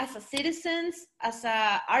we as a citizens, as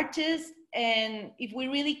a artists, and if we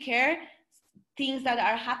really care, things that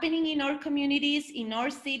are happening in our communities, in our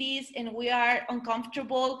cities, and we are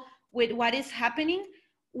uncomfortable with what is happening,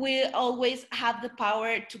 we always have the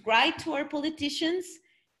power to write to our politicians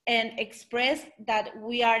and express that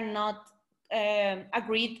we are not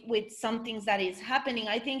agreed with some things that is happening.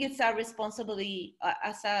 I think it's our responsibility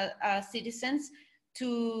as a citizens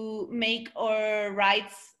to make our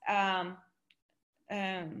rights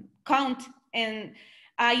count. And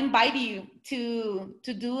I invite you to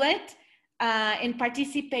do it and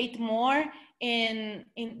participate more in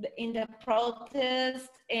the protest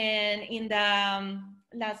and in the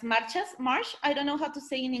las march. I don't know how to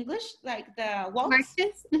say in English, like the walks.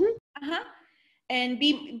 Marches. Mm-hmm. And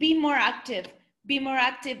be more active. Be more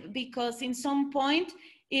active, because in some point,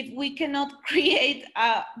 if we cannot create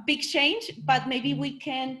a big change, but maybe we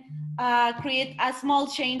can create a small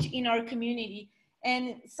change in our community.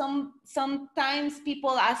 And sometimes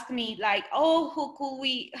people ask me like, oh,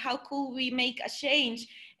 how could we make a change?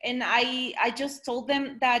 And I just told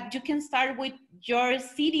them that you can start with your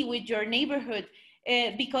city, with your neighborhood,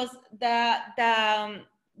 because the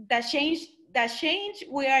change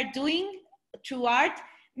we are doing through art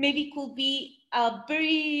maybe could be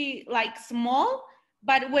very like small,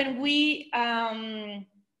 but when we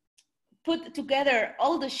put together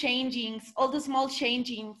all the changings, all the small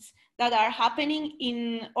changings that are happening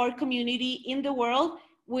in our community, in the world,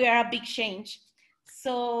 we are a big change.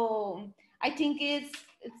 So I think it's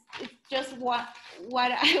just what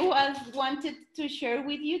I wanted to share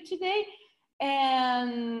with you today.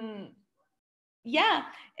 And yeah,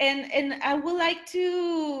 and I would like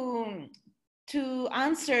to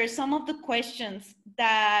answer some of the questions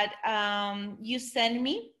that you sent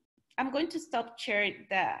me. I'm going to stop sharing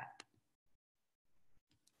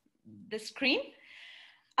the screen.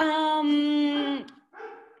 And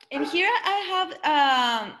here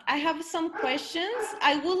I have some questions.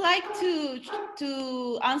 I would like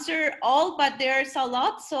to answer all, but there's a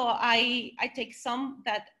lot, so I take some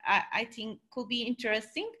that I think could be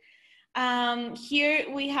interesting. Here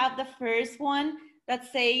we have the first one that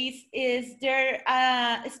says, is there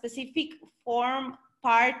a specific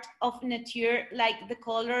part of nature, like the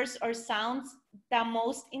colors or sounds, that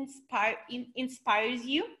most inspires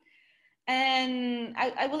you? And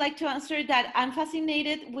I would like to answer that I'm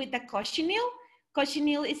fascinated with the cochineal.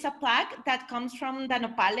 Cochineal is a plant that comes from the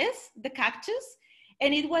nopales, the cactus,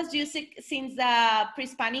 and it was used since the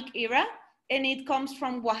pre-Hispanic era. and it comes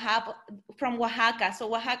from Oaxaca.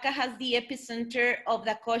 So Oaxaca has the epicenter of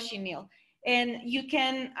the cochineal, and you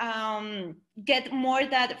can get more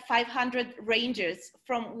than 500 ranges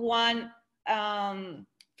from one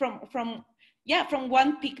from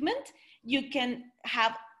one pigment. You can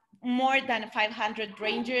have more than 500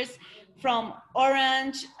 ranges from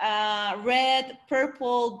orange, red,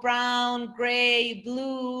 purple, brown, gray,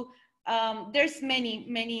 blue. There's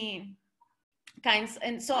many kinds,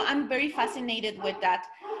 and so I'm very fascinated with that.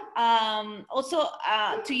 Also,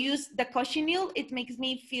 to use the cochineal, it makes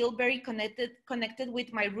me feel very connected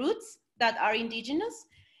with my roots that are indigenous.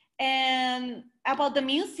 And about the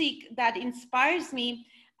music that inspires me,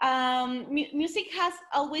 music has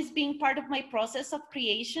always been part of my process of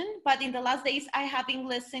creation, but in the last days I have been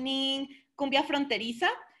listening Cumbia Fronteriza,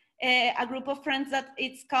 a group of friends that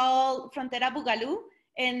it's called Frontera Bugalú,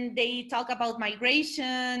 and they talk about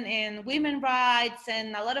migration and women's rights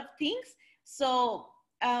and a lot of things. So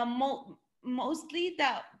mostly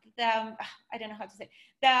the I don't know how to say,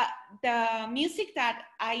 the music that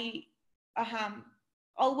I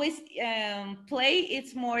always play,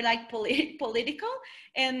 it's more like political.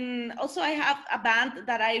 And also I have a band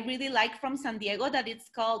that I really like from San Diego that it's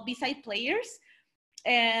called B-Side Players,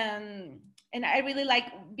 and I really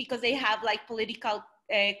like because they have like political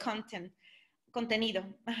contenido.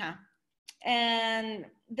 And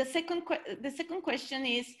the second question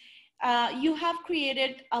is, you have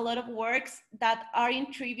created a lot of works that are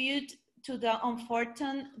in tribute to the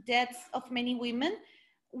unfortunate deaths of many women.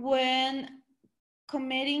 When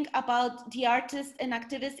commenting about the artist and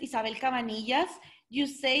activist Isabel Cabanillas, you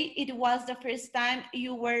say it was the first time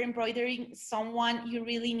you were embroidering someone you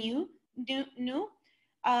really knew.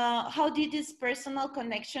 How did this personal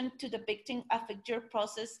connection to the victim affect your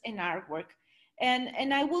process and artwork?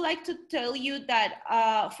 And I would like to tell you that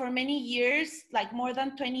for many years, like more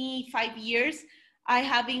than 25 years, I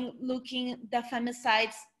have been looking the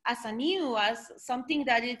femicides as something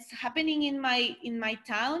that is happening in my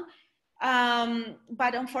town.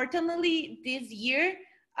 But unfortunately, this year,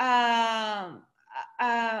 a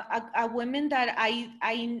woman that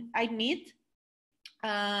I meet,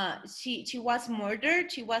 she was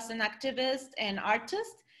murdered. She was an activist and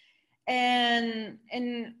artist, and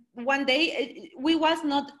one day we was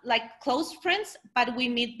not like close friends, but we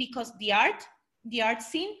meet because the art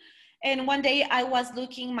scene. And one day I was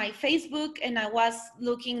looking my Facebook, and I was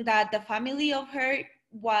looking that the family of her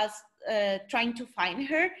was trying to find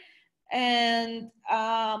her. And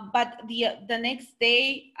but the next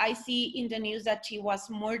day I see in the news that she was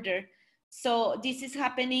murdered. So this was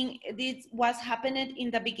happening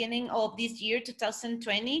in the beginning of this year,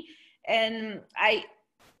 2020. And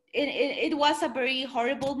it was a very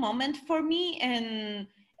horrible moment for me. And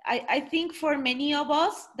I think for many of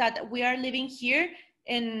us that we are living here,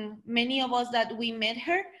 and many of us that we met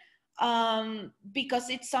her, because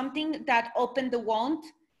it's something that opened the wound,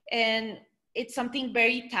 and it's something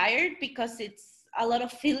very tired because it's a lot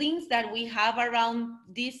of feelings that we have around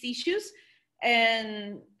these issues.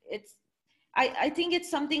 And I think it's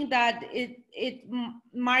something that it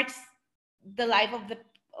marks the life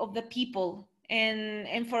of the people.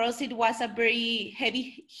 And for us, it was a very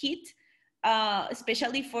heavy hit,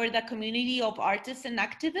 especially for the community of artists and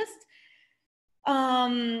activists.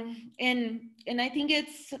 And I think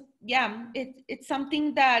it's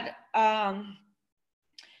something that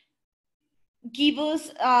give us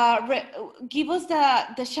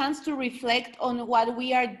the chance to reflect on what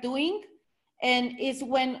we are doing. And is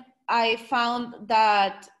when I found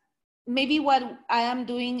that maybe what I am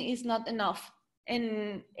doing is not enough.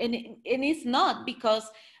 And it's not, because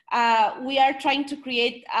we are trying to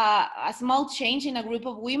create a small change in a group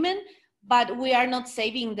of women, but we are not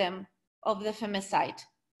saving them of the femicide.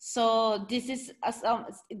 So this is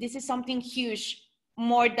something huge,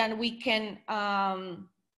 more than we can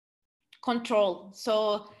control.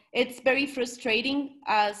 So it's very frustrating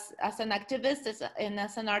as an activist and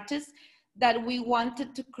as an artist, that we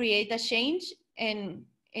wanted to create a change, and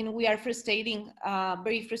we are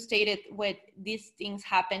very frustrated with these things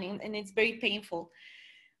happening, and it's very painful.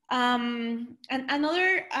 And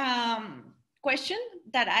another question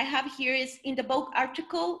that I have here is, in the Vogue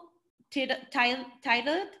article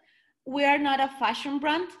titled "We Are Not a Fashion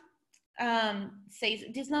Brand," says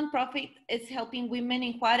this nonprofit is helping women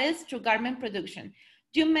in Juárez through garment production.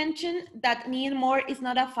 You mentioned that Need More is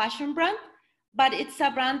not a fashion brand, but it's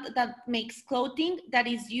a brand that makes clothing that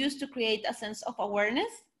is used to create a sense of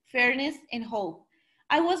awareness, fairness, and hope.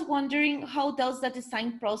 I was wondering, how does the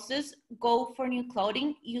design process go for new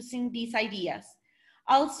clothing using these ideas?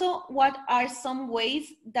 Also, what are some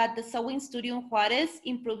ways that the sewing studio in Juárez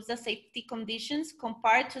improves the safety conditions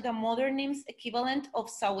compared to the modernist equivalent of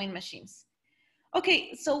sewing machines?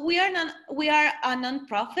 Okay, so we are a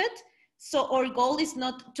nonprofit, so our goal is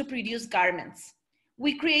not to produce garments.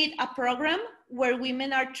 We create a program where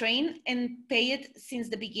women are trained and paid since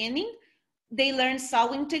the beginning. They learn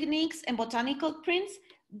sewing techniques and botanical prints.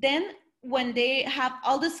 Then when they have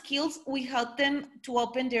all the skills, we help them to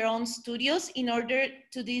open their own studios in order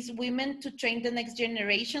to these women to train the next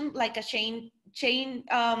generation, like a chain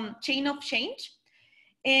of change.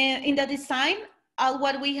 And in the design, all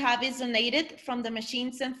what we have is donated from the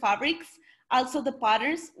machines and fabrics. Also the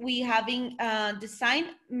patterns we having designed,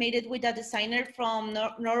 made it with a designer from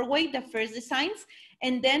Norway, the first designs.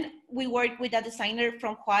 And then we work with a designer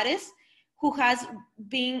from Juárez, who has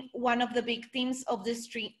been one of the victims of the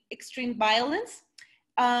extreme violence.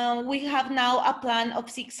 We have now a plan of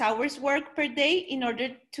 6 hours work per day in order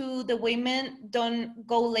to the women don't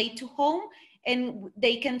go late to home and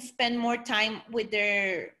they can spend more time with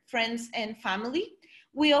their friends and family.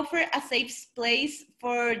 We offer a safe place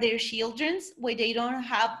for their children where they don't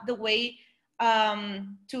have the way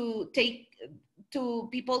to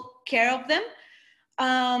people care of them.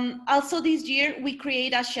 Also this year, we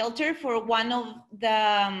create a shelter for one of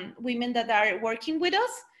the women that are working with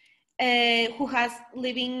us, who has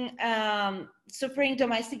suffering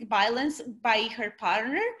domestic violence by her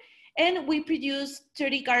partner. And we produce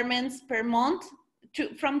 30 garments per month,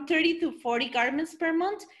 from 30 to 40 garments per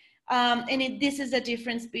month. This is the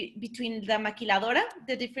difference between the maquiladora.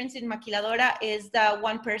 The difference in maquiladora is that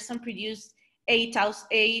one person produced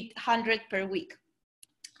 800 per week.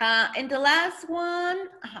 And the last one,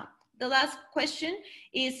 the last question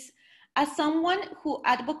is, as someone who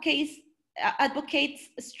advocates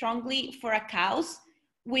strongly for a cause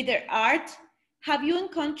with their art, have you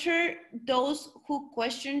encountered those who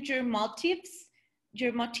question your motives?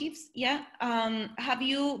 Yeah. Have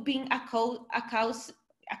you been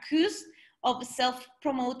accused of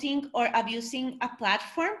self-promoting or abusing a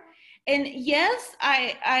platform? And yes,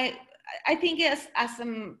 I think as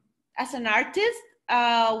an artist,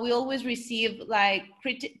 we always receive like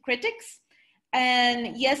critics.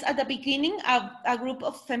 And yes, at the beginning, a group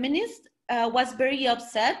of feminists was very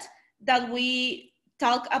upset that we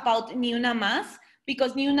talk about ni una más,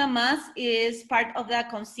 because ni una más is part of the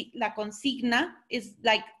la consigna, is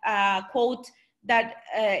like a quote that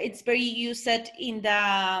it's very used in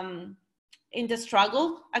the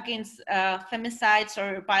struggle against femicides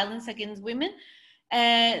or violence against women.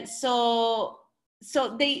 So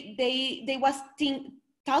they was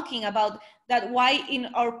talking about that, why in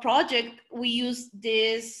our project we use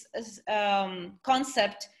this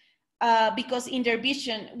concept, because in their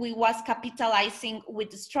vision we was capitalizing with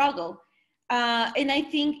the struggle, and I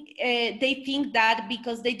think they think that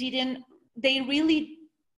because they really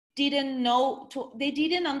didn't know, they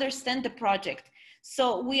didn't understand the project.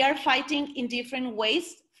 So we are fighting in different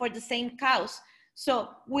ways for the same cause. So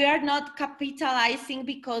we are not capitalizing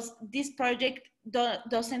because this project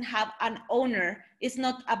doesn't have an owner. It's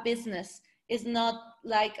not a business. It's not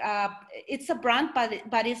like it's a brand,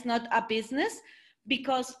 but it's not a business,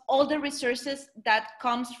 because all the resources that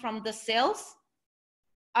comes from the sales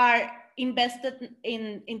are invested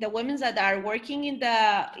in the women that are working in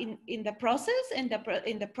the process, in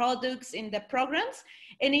the products, in the programs,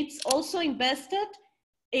 and it's also invested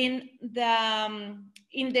in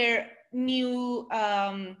their new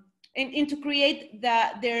and to create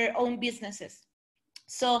their own businesses.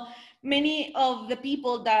 So many of the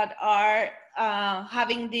people that are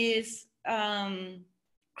having this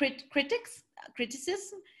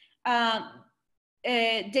criticism,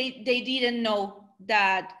 they didn't know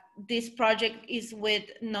that this project is with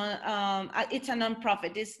it's a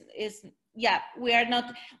non-profit. Yeah, we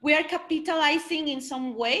are capitalizing in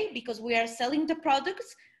some way because we are selling the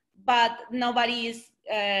products, but nobody is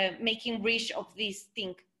making rich of this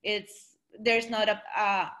thing. There's not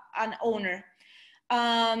an owner.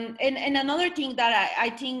 And another thing that I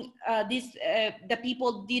think the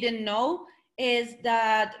people didn't know is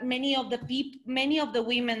that many of the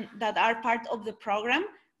women that are part of the program,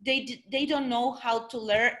 they don't know how to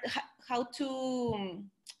learn, how to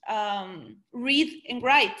read and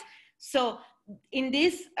write. So in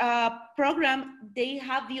this program, they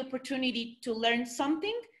have the opportunity to learn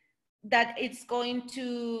something that it's going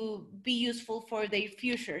to be useful for their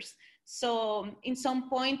futures. So in some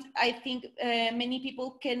point, I think many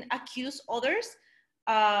people can accuse others,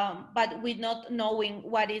 but with not knowing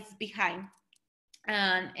what is behind.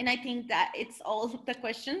 And I think that it's all the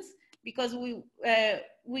questions, because we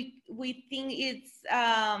think it's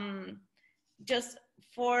just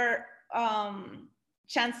for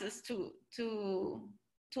chances to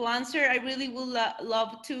answer. I really would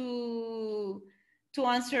love to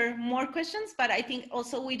answer more questions, but I think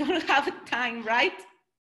also we don't have time, right?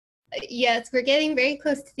 Yes, we're getting very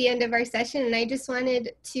close to the end of our session, and I just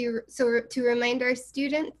wanted to remind our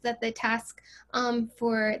students that the task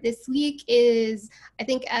for this week is, I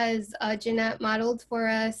think, as Janette modeled for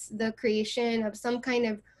us, the creation of some kind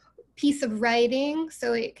of piece of writing.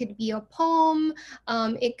 So it could be a poem,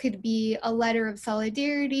 it could be a letter of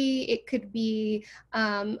solidarity, it could be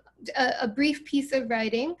a brief piece of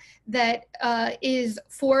writing that is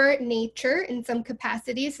for nature in some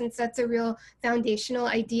capacity, since that's a real foundational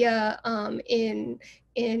idea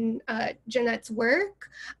in Janette's work.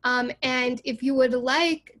 And if you would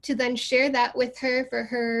like to then share that with her for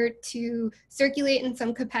her to circulate in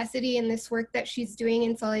some capacity in this work that she's doing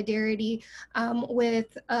in solidarity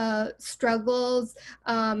with struggles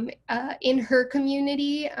in her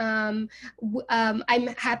community, I'm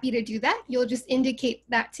happy to do that. You'll just indicate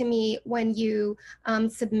that to me when you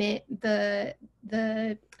submit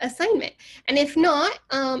the assignment. And if not,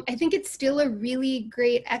 I think it's still a really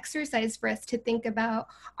great exercise for us to think about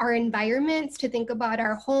our environments, to think about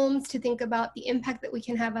our homes, to think about the impact that we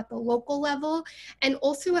can have at the local level, and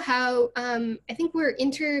also how I think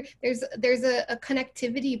there's a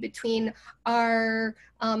connectivity between our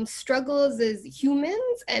struggles as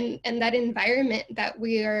humans and that environment that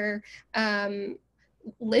we are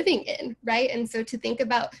living in, right? And so to think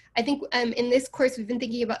about, I think in this course, we've been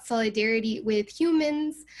thinking about solidarity with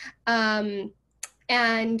humans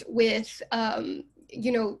and with,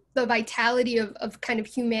 you know, the vitality of kind of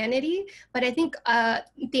humanity. But I think,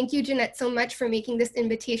 thank you, Janette, so much for making this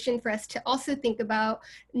invitation for us to also think about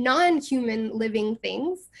non-human living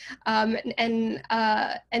things and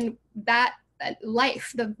that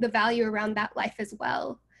life, the value around that life as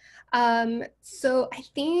well. So I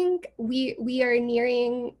think we are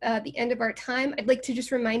nearing the end of our time. I'd like to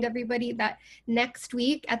just remind everybody that next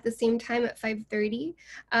week at the same time at 5:30,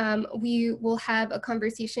 we will have a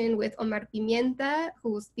conversation with Omar Pimienta,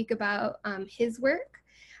 who will speak about his work.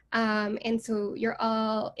 And so you're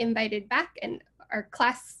all invited back, and our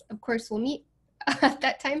class, of course, will meet at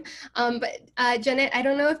that time. But Janette, I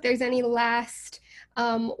don't know if there's any last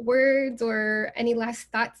words or any last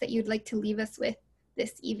thoughts that you'd like to leave us with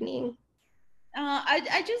this evening.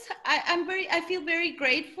 I feel very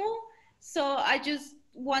grateful. So I just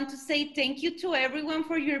want to say thank you to everyone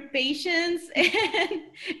for your patience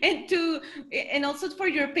and also for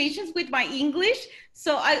your patience with my English.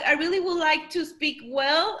 So I really would like to speak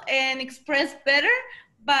well and express better,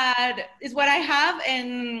 but it's what I have,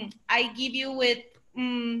 and I give you with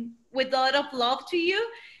a lot of love to you,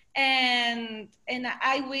 and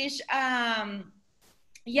I wish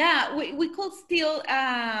yeah, we could still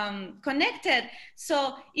connected.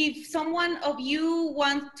 So if someone of you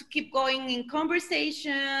want to keep going in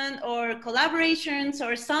conversation or collaborations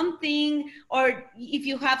or something, or if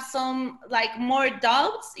you have some like more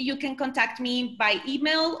doubts, you can contact me by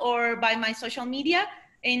email or by my social media.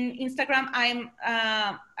 In Instagram, I'm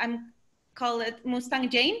called it Mustang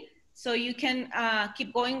Jane. So you can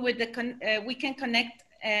keep going with the we can connect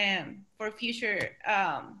for future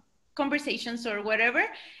conversations or whatever.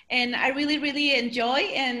 And I really enjoy,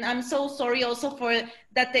 and I'm so sorry also for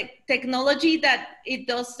that technology that it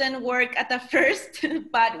doesn't work at the first,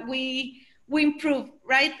 but we improve,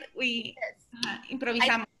 right? We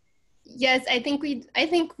improvisamos. Yes, I think we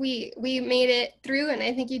made it through, and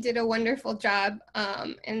I think you did a wonderful job,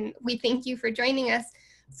 and we thank you for joining us.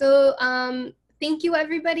 So thank you,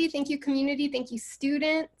 everybody. Thank you, community. Thank you,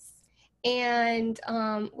 students, and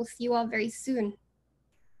we'll see you all very soon.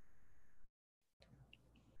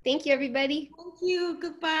 Thank you, everybody. Thank you.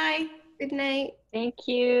 Goodbye. Good night. Thank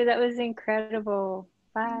you. That was incredible.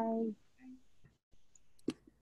 Bye.